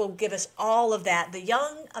Lord will give us all of that. The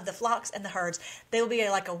young of the flocks and the herds, they will be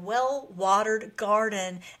like a well-watered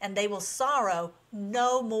garden, and they will sorrow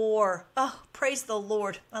no more. Oh, praise the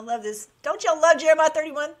Lord. I love this. Don't y'all love Jeremiah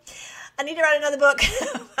 31? I need to write another book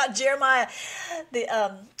about Jeremiah.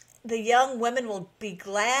 The young women will be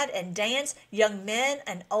glad and dance, young men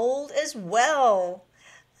and old as well.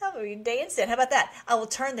 How about you dancing? How about that? I will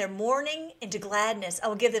turn their mourning into gladness. I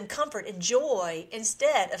will give them comfort and joy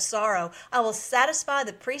instead of sorrow. I will satisfy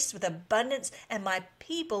the priests with abundance, and my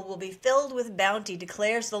people will be filled with bounty,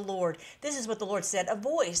 declares the Lord. This is what the Lord said. A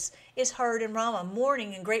voice is heard in Ramah,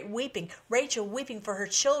 mourning and great weeping. Rachel weeping for her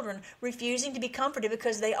children, refusing to be comforted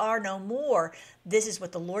because they are no more. This is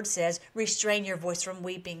what the Lord says. Restrain your voice from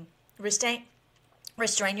weeping.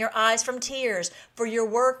 Restrain your eyes from tears, for your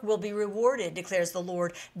work will be rewarded, declares the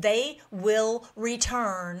Lord. They will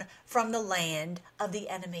return from the land of the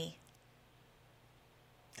enemy.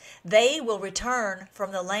 They will return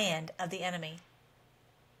from the land of the enemy.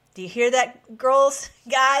 Do you hear that, girls,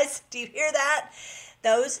 guys? Do you hear that?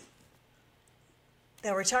 They'll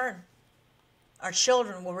return. Our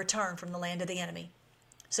children will return from the land of the enemy.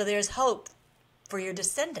 So there's hope for your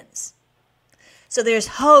descendants. So there's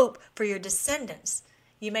hope for your descendants.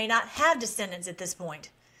 You may not have descendants at this point.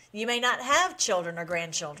 You may not have children or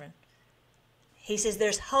grandchildren. He says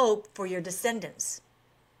there's hope for your descendants.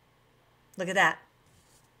 Look at that.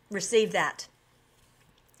 Receive that.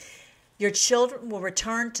 Your children will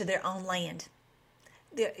return to their own land.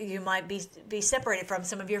 You might be separated from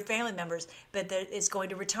some of your family members, but it's going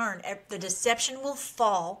to return. The deception will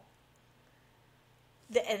fall,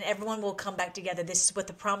 and everyone will come back together. This is what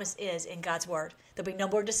the promise is in God's word. There'll be no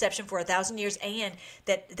more deception for 1,000 years, and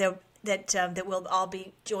that we'll all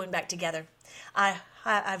be joined back together.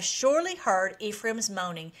 I've surely heard Ephraim's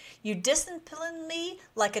moaning. You disciplined me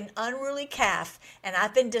like an unruly calf, and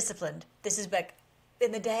I've been disciplined. This is back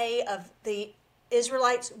in the day of the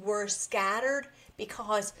Israelites were scattered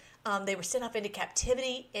because they were sent off into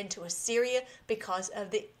captivity into Assyria because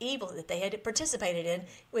of the evil that they had participated in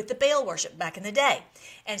with the Baal worship back in the day.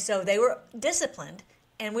 And so they were disciplined,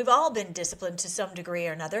 and we've all been disciplined to some degree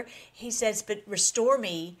or another. He says, but restore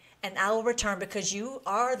me, and I will return because you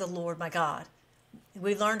are the Lord my God.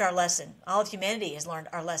 We learned our lesson. All of humanity has learned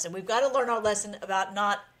our lesson. We've got to learn our lesson about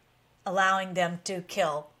not allowing them to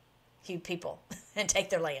kill people and take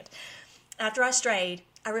their land. After I strayed,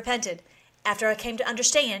 I repented. After I came to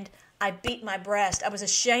understand, I beat my breast. I was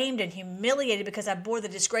ashamed and humiliated because I bore the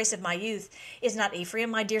disgrace of my youth. Is not Ephraim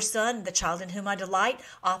my dear son, the child in whom I delight?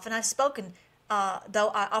 Often I've spoken, though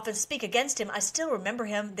I often speak against him, I still remember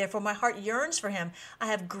him. Therefore my heart yearns for him. I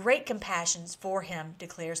have great compassions for him,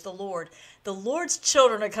 declares the Lord. The Lord's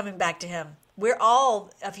children are coming back to him. We're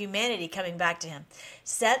all of humanity coming back to him.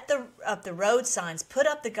 Set up the road signs. Put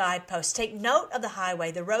up the guideposts. Take note of the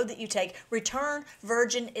highway, the road that you take. Return,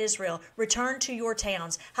 virgin Israel. Return to your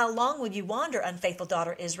towns. How long will you wander, unfaithful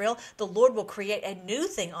daughter Israel? The Lord will create a new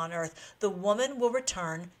thing on earth. The woman will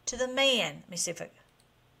return to the man. Let me see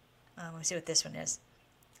what this one is.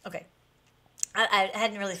 Okay. I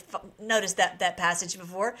hadn't really noticed that passage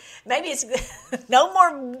before. Maybe it's no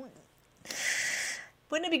more...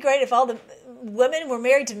 Wouldn't it be great if all the women were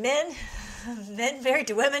married to men, men married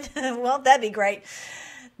to women? Well, that'd be great.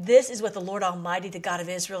 This is what the Lord Almighty, the God of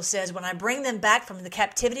Israel, says. When I bring them back from the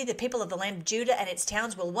captivity, the people of the land of Judah and its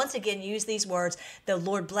towns will once again use these words. The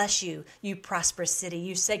Lord bless you, you prosperous city,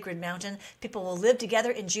 you sacred mountain. People will live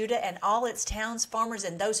together in Judah and all its towns, farmers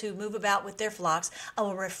and those who move about with their flocks. I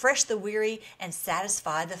will refresh the weary and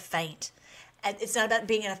satisfy the faint. It's not about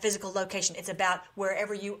being in a physical location. It's about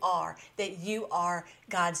wherever you are, that you are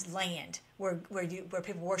God's land, where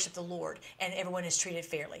people worship the Lord and everyone is treated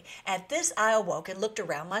fairly. At this I awoke and looked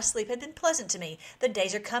around. My sleep had been pleasant to me. The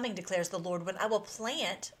days are coming, declares the Lord, when I will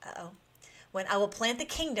plant the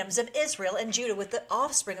kingdoms of Israel and Judah with the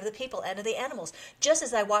offspring of the people and of the animals, just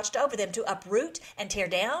as I watched over them to uproot and tear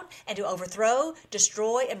down and to overthrow,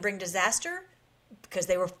 destroy, and bring disaster, because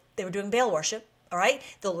they were doing Baal worship. All right?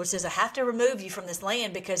 The Lord says, I have to remove you from this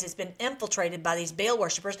land because it's been infiltrated by these Baal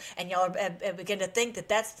worshipers, and y'all have begun to think that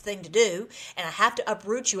that's the thing to do, and I have to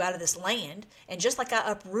uproot you out of this land. And just like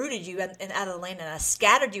I uprooted you and out of the land, and I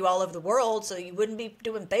scattered you all over the world so you wouldn't be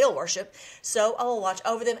doing Baal worship, so I will watch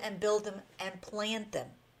over them and build them and plant them.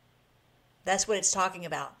 That's what it's talking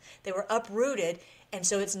about. They were uprooted, and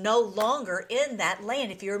so it's no longer in that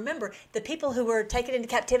land. If you remember, the people who were taken into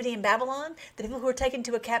captivity in Babylon, the people who were taken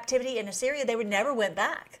to a captivity in Assyria, they never went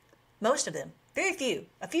back. Most of them. Very few.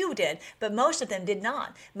 A few did, but most of them did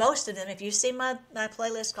not. Most of them, if you see my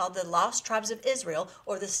playlist called The Lost Tribes of Israel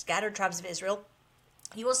or The Scattered Tribes of Israel,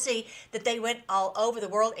 you will see that they went all over the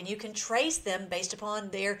world, and you can trace them based upon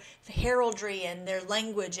their heraldry and their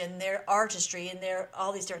language and their artistry and their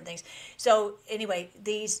all these different things. So anyway,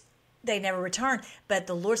 they never returned. But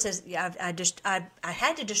the Lord says, I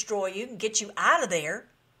had to destroy you and get you out of there,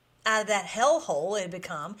 out of that hellhole it had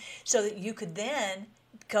become, so that you could then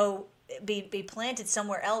go be planted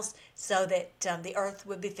somewhere else, so that the earth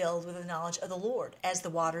would be filled with the knowledge of the Lord as the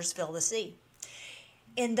waters fill the sea.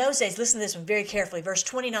 In those days, listen to this one very carefully. Verse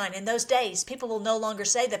 29, in those days, people will no longer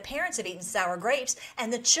say the parents have eaten sour grapes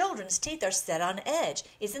and the children's teeth are set on edge.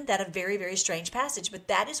 Isn't that a very, very strange passage? But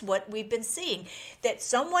that is what we've been seeing, that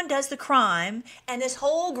someone does the crime and this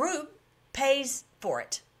whole group pays for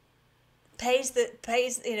it. Pays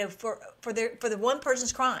for the one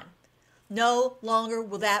person's crime. No longer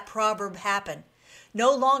will that proverb happen.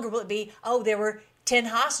 No longer will it be, there were 10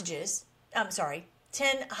 hijackers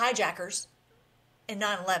in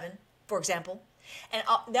 9/11, for example. And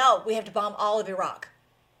no, we have to bomb all of Iraq.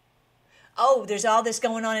 Oh, there's all this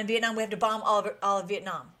going on in Vietnam. We have to bomb all of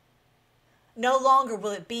Vietnam. No longer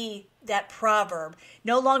will it be that proverb.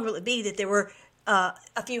 No longer will it be that there were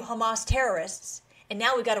a few Hamas terrorists and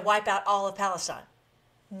now we've got to wipe out all of Palestine.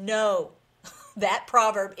 No. That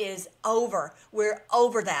proverb is over. We're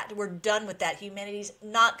over that. We're done with that. Humanity's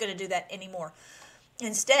not going to do that anymore.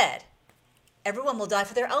 Instead, everyone will die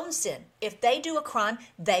for their own sin. If they do a crime,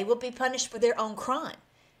 they will be punished for their own crime.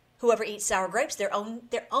 Whoever eats sour grapes, their own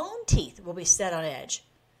teeth will be set on edge.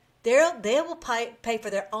 They will pay for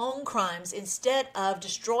their own crimes instead of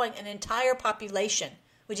destroying an entire population,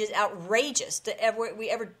 which is outrageous that we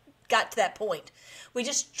ever got to that point. We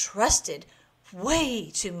just trusted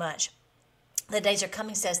way too much. The days are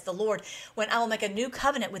coming, says the Lord, when I will make a new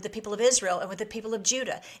covenant with the people of Israel and with the people of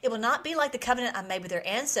Judah. It will not be like the covenant I made with their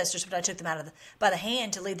ancestors when I took them by the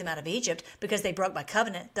hand to lead them out of Egypt, because they broke my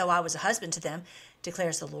covenant, though I was a husband to them,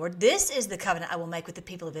 declares the Lord. This is the covenant I will make with the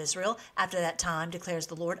people of Israel. After that time, declares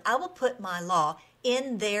the Lord, I will put my law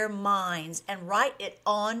in their minds and write it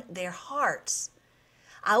on their hearts.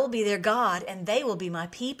 I will be their God, and they will be my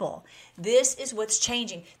people. This is what's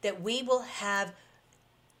changing, that we will have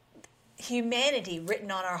humanity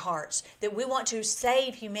written on our hearts, that we want to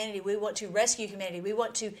save humanity, we want to rescue humanity, we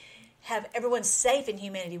want to have everyone safe in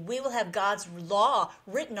humanity. We will have God's law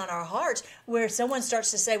written on our hearts. Where someone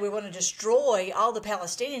starts to say we want to destroy all the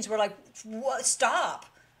Palestinians, we're like, what? Stop.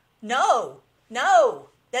 No,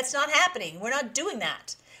 that's not happening. We're not doing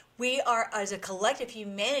that. We are, as a collective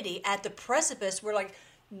humanity, at the precipice. We're like,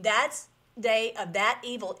 that day of that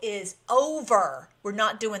evil is over. We're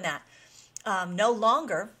not doing that. No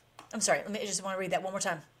longer. I'm sorry, I just want to read that one more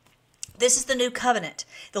time. This is the new covenant.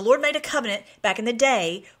 The Lord made a covenant back in the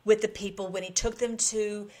day with the people when he took them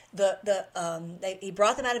to he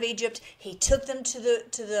brought them out of Egypt. He took them to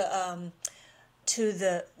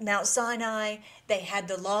the Mount Sinai. They had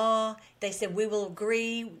the law. They said, we will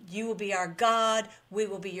agree. You will be our God. We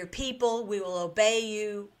will be your people. We will obey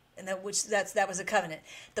you. And that was a covenant.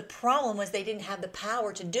 The problem was they didn't have the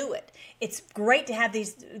power to do it. It's great to have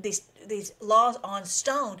these laws on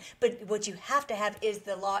stone, but what you have to have is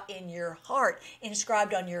the law in your heart,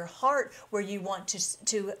 inscribed on your heart, where you want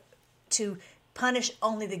to punish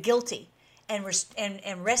only the guilty and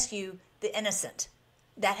rescue the innocent.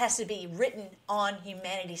 That has to be written on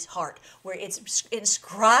humanity's heart, where it's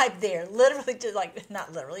inscribed there, literally,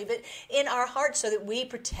 not literally, but in our hearts, so that we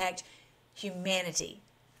protect humanity.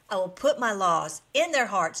 I will put my laws in their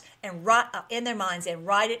hearts and in their minds and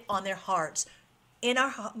write it on their hearts, in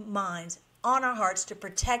our minds, on our hearts, to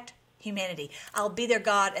protect humanity. I'll be their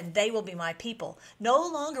God and they will be my people. No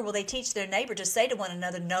longer will they teach their neighbor to say to one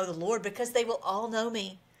another, know the Lord, because they will all know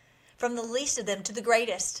me, from the least of them to the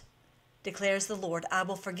greatest, declares the Lord. I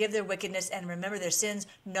will forgive their wickedness and remember their sins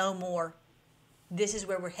no more. This is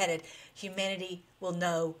where we're headed. Humanity will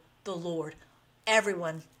know the Lord.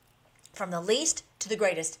 Everyone, from the least to the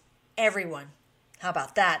greatest, everyone. How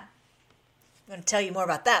about that? I'm going to tell you more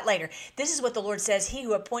about that later. This is what the Lord says. He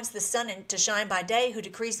who appoints the sun to shine by day, who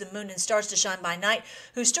decrees the moon and stars to shine by night,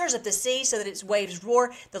 who stirs up the sea so that its waves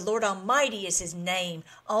roar. The Lord Almighty is his name.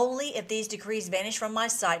 Only if these decrees vanish from my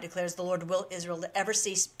sight, declares the Lord, will Israel ever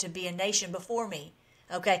cease to be a nation before me.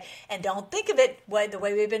 Okay? And don't think of it the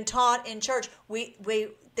way we've been taught in church. We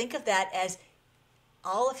think of that as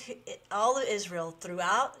all of Israel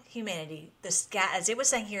throughout humanity, as it was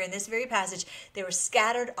saying here in this very passage, they were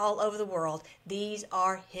scattered all over the world. These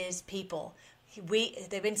are his people.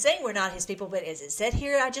 They've been saying we're not his people, but as it said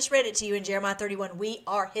here, I just read it to you in Jeremiah 31, we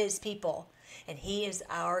are his people, and he is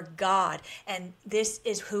our God, and this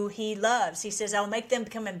is who he loves. He says, I'll make them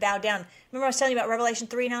come and bow down. Remember I was telling you about Revelation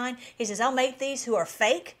 3:9? He says, I'll make these who are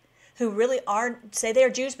fake, who really are, say they are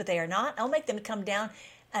Jews, but they are not. I'll make them come down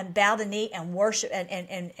and bow the knee and worship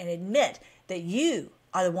and admit that you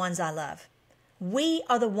are the ones I love. We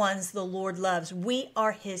are the ones the Lord loves. We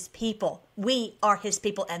are his people. We are his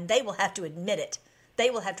people, and they will have to admit it. They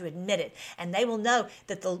will have to admit it, and they will know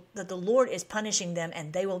that the Lord is punishing them,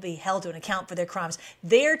 and they will be held to an account for their crimes.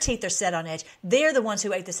 Their teeth are set on edge. They're the ones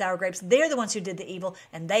who ate the sour grapes. They're the ones who did the evil,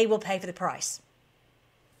 and they will pay for the price.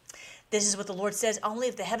 This is what the Lord says, only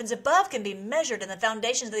if the heavens above can be measured and the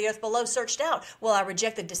foundations of the earth below searched out, will I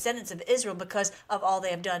reject the descendants of Israel because of all they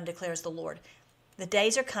have done, declares the Lord. The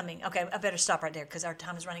days are coming. Okay, I better stop right there because our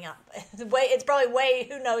time is running out. It's probably way,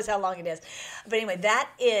 who knows how long it is. But anyway, that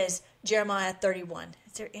is Jeremiah 31.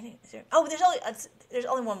 There's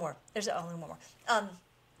only one more.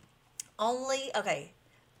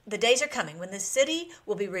 The days are coming when the city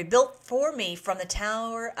will be rebuilt for me from the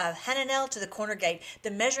tower of Hananel to the corner gate. The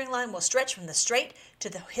measuring line will stretch from the strait to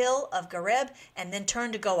the hill of Gareb and then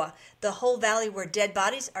turn to Goah. The whole valley where dead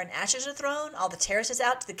bodies and ashes are thrown, all the terraces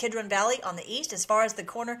out to the Kidron Valley on the east as far as the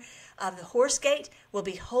corner of the horse gate will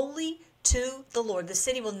be holy to the Lord. The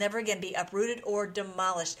city will never again be uprooted or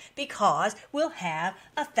demolished because we'll have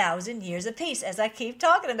 1,000 years of peace, as I keep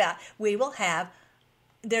talking about.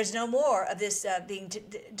 There's no more of this being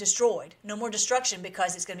destroyed. No more destruction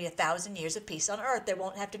because it's going to be 1,000 years of peace on earth. There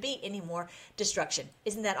won't have to be any more destruction.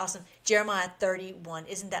 Isn't that awesome? Jeremiah 31.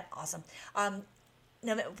 Isn't that awesome?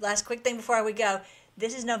 Last quick thing before we go.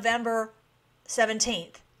 This is November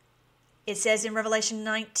 17th. It says in Revelation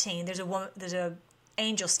 19, there's a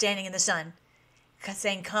angel standing in the sun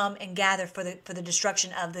saying, come and gather for the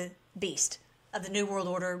destruction of the beast, of the New World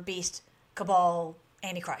Order beast, cabal,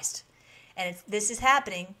 Antichrist. And this is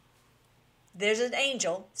happening. There's an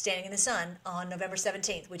angel standing in the sun on November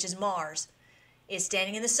 17th, which is Mars. Is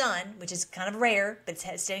standing in the sun, which is kind of rare, but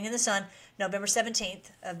it's standing in the sun November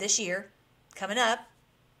 17th of this year, coming up,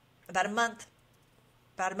 about a month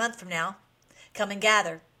from now. Come and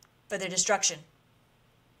gather for their destruction.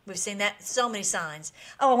 We've seen that, so many signs.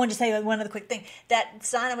 Oh, I wanted to say one other quick thing. That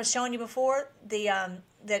sign I was showing you before,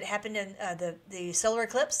 that happened in the solar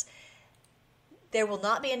eclipse, there will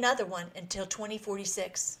not be another one until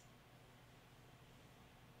 2046.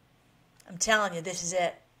 I'm telling you, this is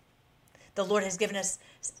it. The Lord has given us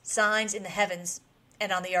signs in the heavens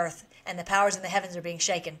and on the earth, and the powers in the heavens are being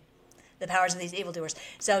shaken. The powers of these evildoers.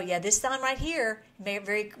 So yeah, this sign right here may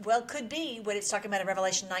very well could be what it's talking about in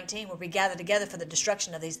Revelation 19, where we gather together for the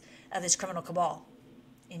destruction of this criminal cabal.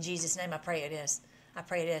 In Jesus' name, I pray it is. I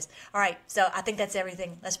pray it is. All right, so I think that's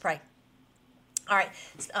everything. Let's pray. All right.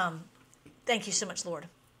 Thank you so much, Lord.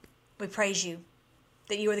 We praise you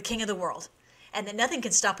that you are the King of the world and that nothing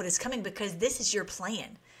can stop what is coming because this is your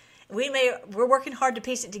plan. We're working hard to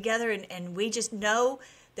piece it together, and we just know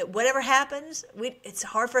that whatever happens, it's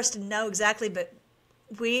hard for us to know exactly, but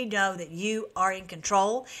we know that you are in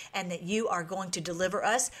control and that you are going to deliver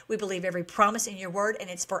us. We believe every promise in your word, and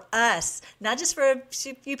it's for us, not just for a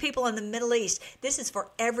few people in the Middle East. This is for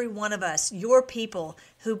every one of us, your people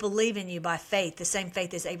who believe in you by faith, the same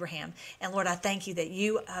faith as Abraham. And Lord, I thank you that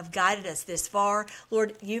you have guided us this far.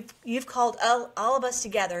 Lord, you've called all of us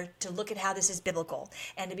together to look at how this is biblical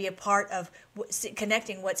and to be a part of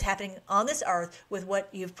connecting what's happening on this earth with what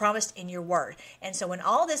you've promised in your word. And so when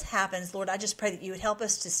all this happens, Lord, I just pray that you would help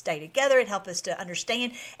us to stay together and help us to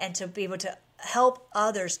understand and to be able to help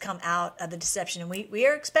others come out of the deception. And we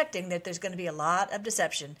are expecting that there's going to be a lot of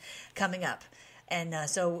deception coming up. And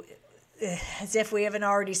so as if we haven't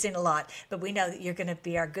already seen a lot, but we know that you're going to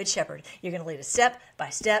be our good shepherd. You're going to lead us step by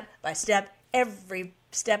step by step, every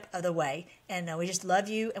step of the way. And we just love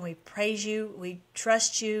you and we praise you. We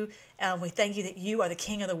trust you. We thank you that you are the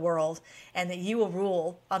King of the world and that you will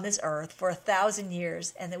rule on this earth for 1,000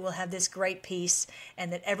 years, and that we'll have this great peace,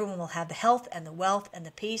 and that everyone will have the health and the wealth and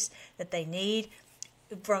the peace that they need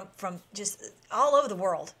from just all over the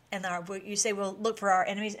world. And you say we'll look for our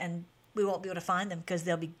enemies and we won't be able to find them because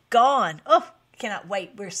they'll be gone. Oh, cannot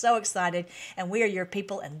wait. We're so excited, and we are your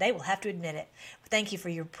people, and they will have to admit it. Thank you for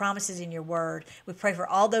your promises in your word. We pray for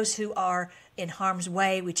all those who are in harm's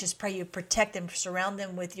way. We just pray you protect them, surround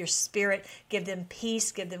them with your spirit, give them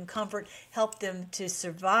peace, give them comfort, help them to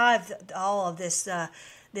survive all of this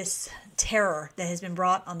this terror that has been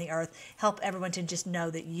brought on the earth. Help everyone to just know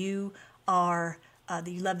that you are, that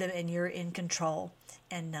you love them and you're in control.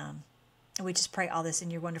 And we just pray all this in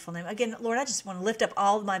your wonderful name. Again, Lord, I just want to lift up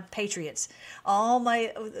all of my patriots,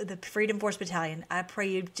 the Freedom Force Battalion. I pray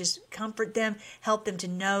you just comfort them, help them to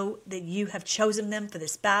know that you have chosen them for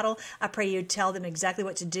this battle. I pray you tell them exactly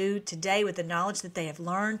what to do today with the knowledge that they have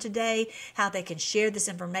learned today, how they can share this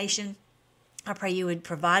information I pray you would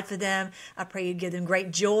provide for them. I pray you'd give them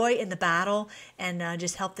great joy in the battle and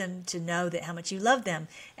just help them to know that how much you love them.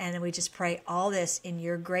 And we just pray all this in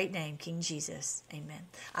your great name, King Jesus. Amen.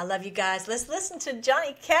 I love you guys. Let's listen to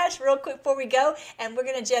Johnny Cash real quick before we go. And we're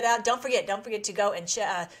going to jet out. Don't forget to go and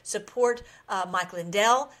support Mike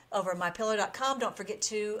Lindell over at MyPillow.com. Don't forget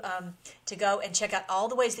to go and check out all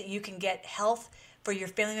the ways that you can get health for your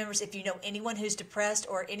family members. If you know anyone who's depressed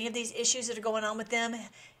or any of these issues that are going on with them,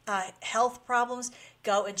 health problems,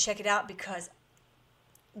 go and check it out, because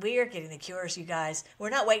we are getting the cures, you guys. We're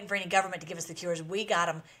not waiting for any government to give us the cures. We got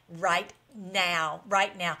them right now.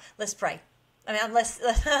 Let's pray. Let's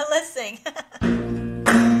sing.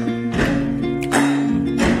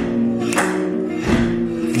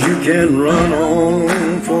 You can run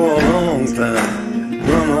on for a long time,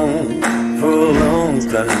 run on for a long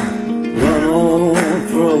time, run on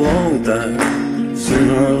for a long time.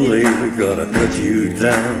 Sooner or later, gotta cut you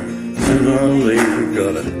down. Sooner or later,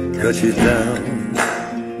 gotta cut you down.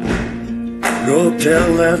 Go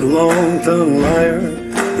tell that long-tongued liar.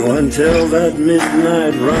 Go and tell that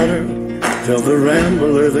midnight rider. Tell the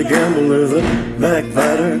rambler, the gambler, the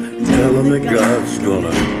backbiter. Tell him that God's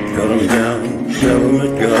gonna cut him down. Tell him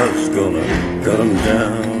that God's gonna cut him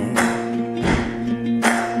down.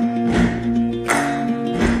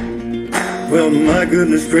 Well, my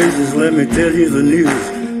goodness gracious, let me tell you the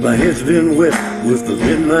news. My head's been wet with the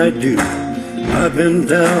midnight dew. I've been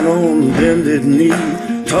down on bended knee,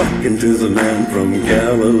 talking to the man from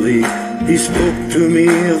Galilee. He spoke to me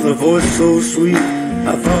with a voice so sweet,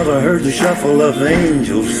 I thought I heard the shuffle of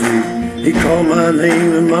angels sweet. He called my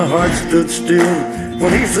name and my heart stood still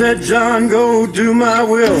when he said, John, go do my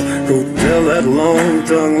will. Go tell that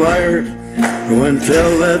long-tongued liar. Go and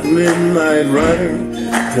tell that midnight rider.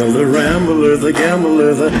 Tell the rambler, the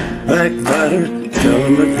gambler, the backbiter. Tell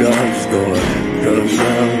him that God's gonna cut him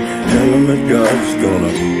down. Tell him that God's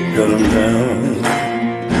gonna cut him down.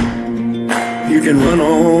 You can run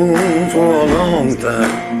on for a long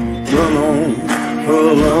time. Run on for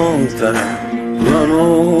a long time. Run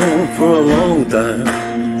on for a long time.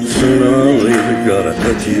 Sooner or later, gotta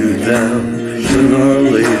cut you down. Sooner or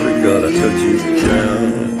later, gotta cut you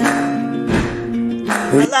down.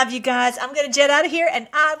 I love you guys. I'm going to jet out of here, and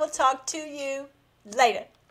I will talk to you later.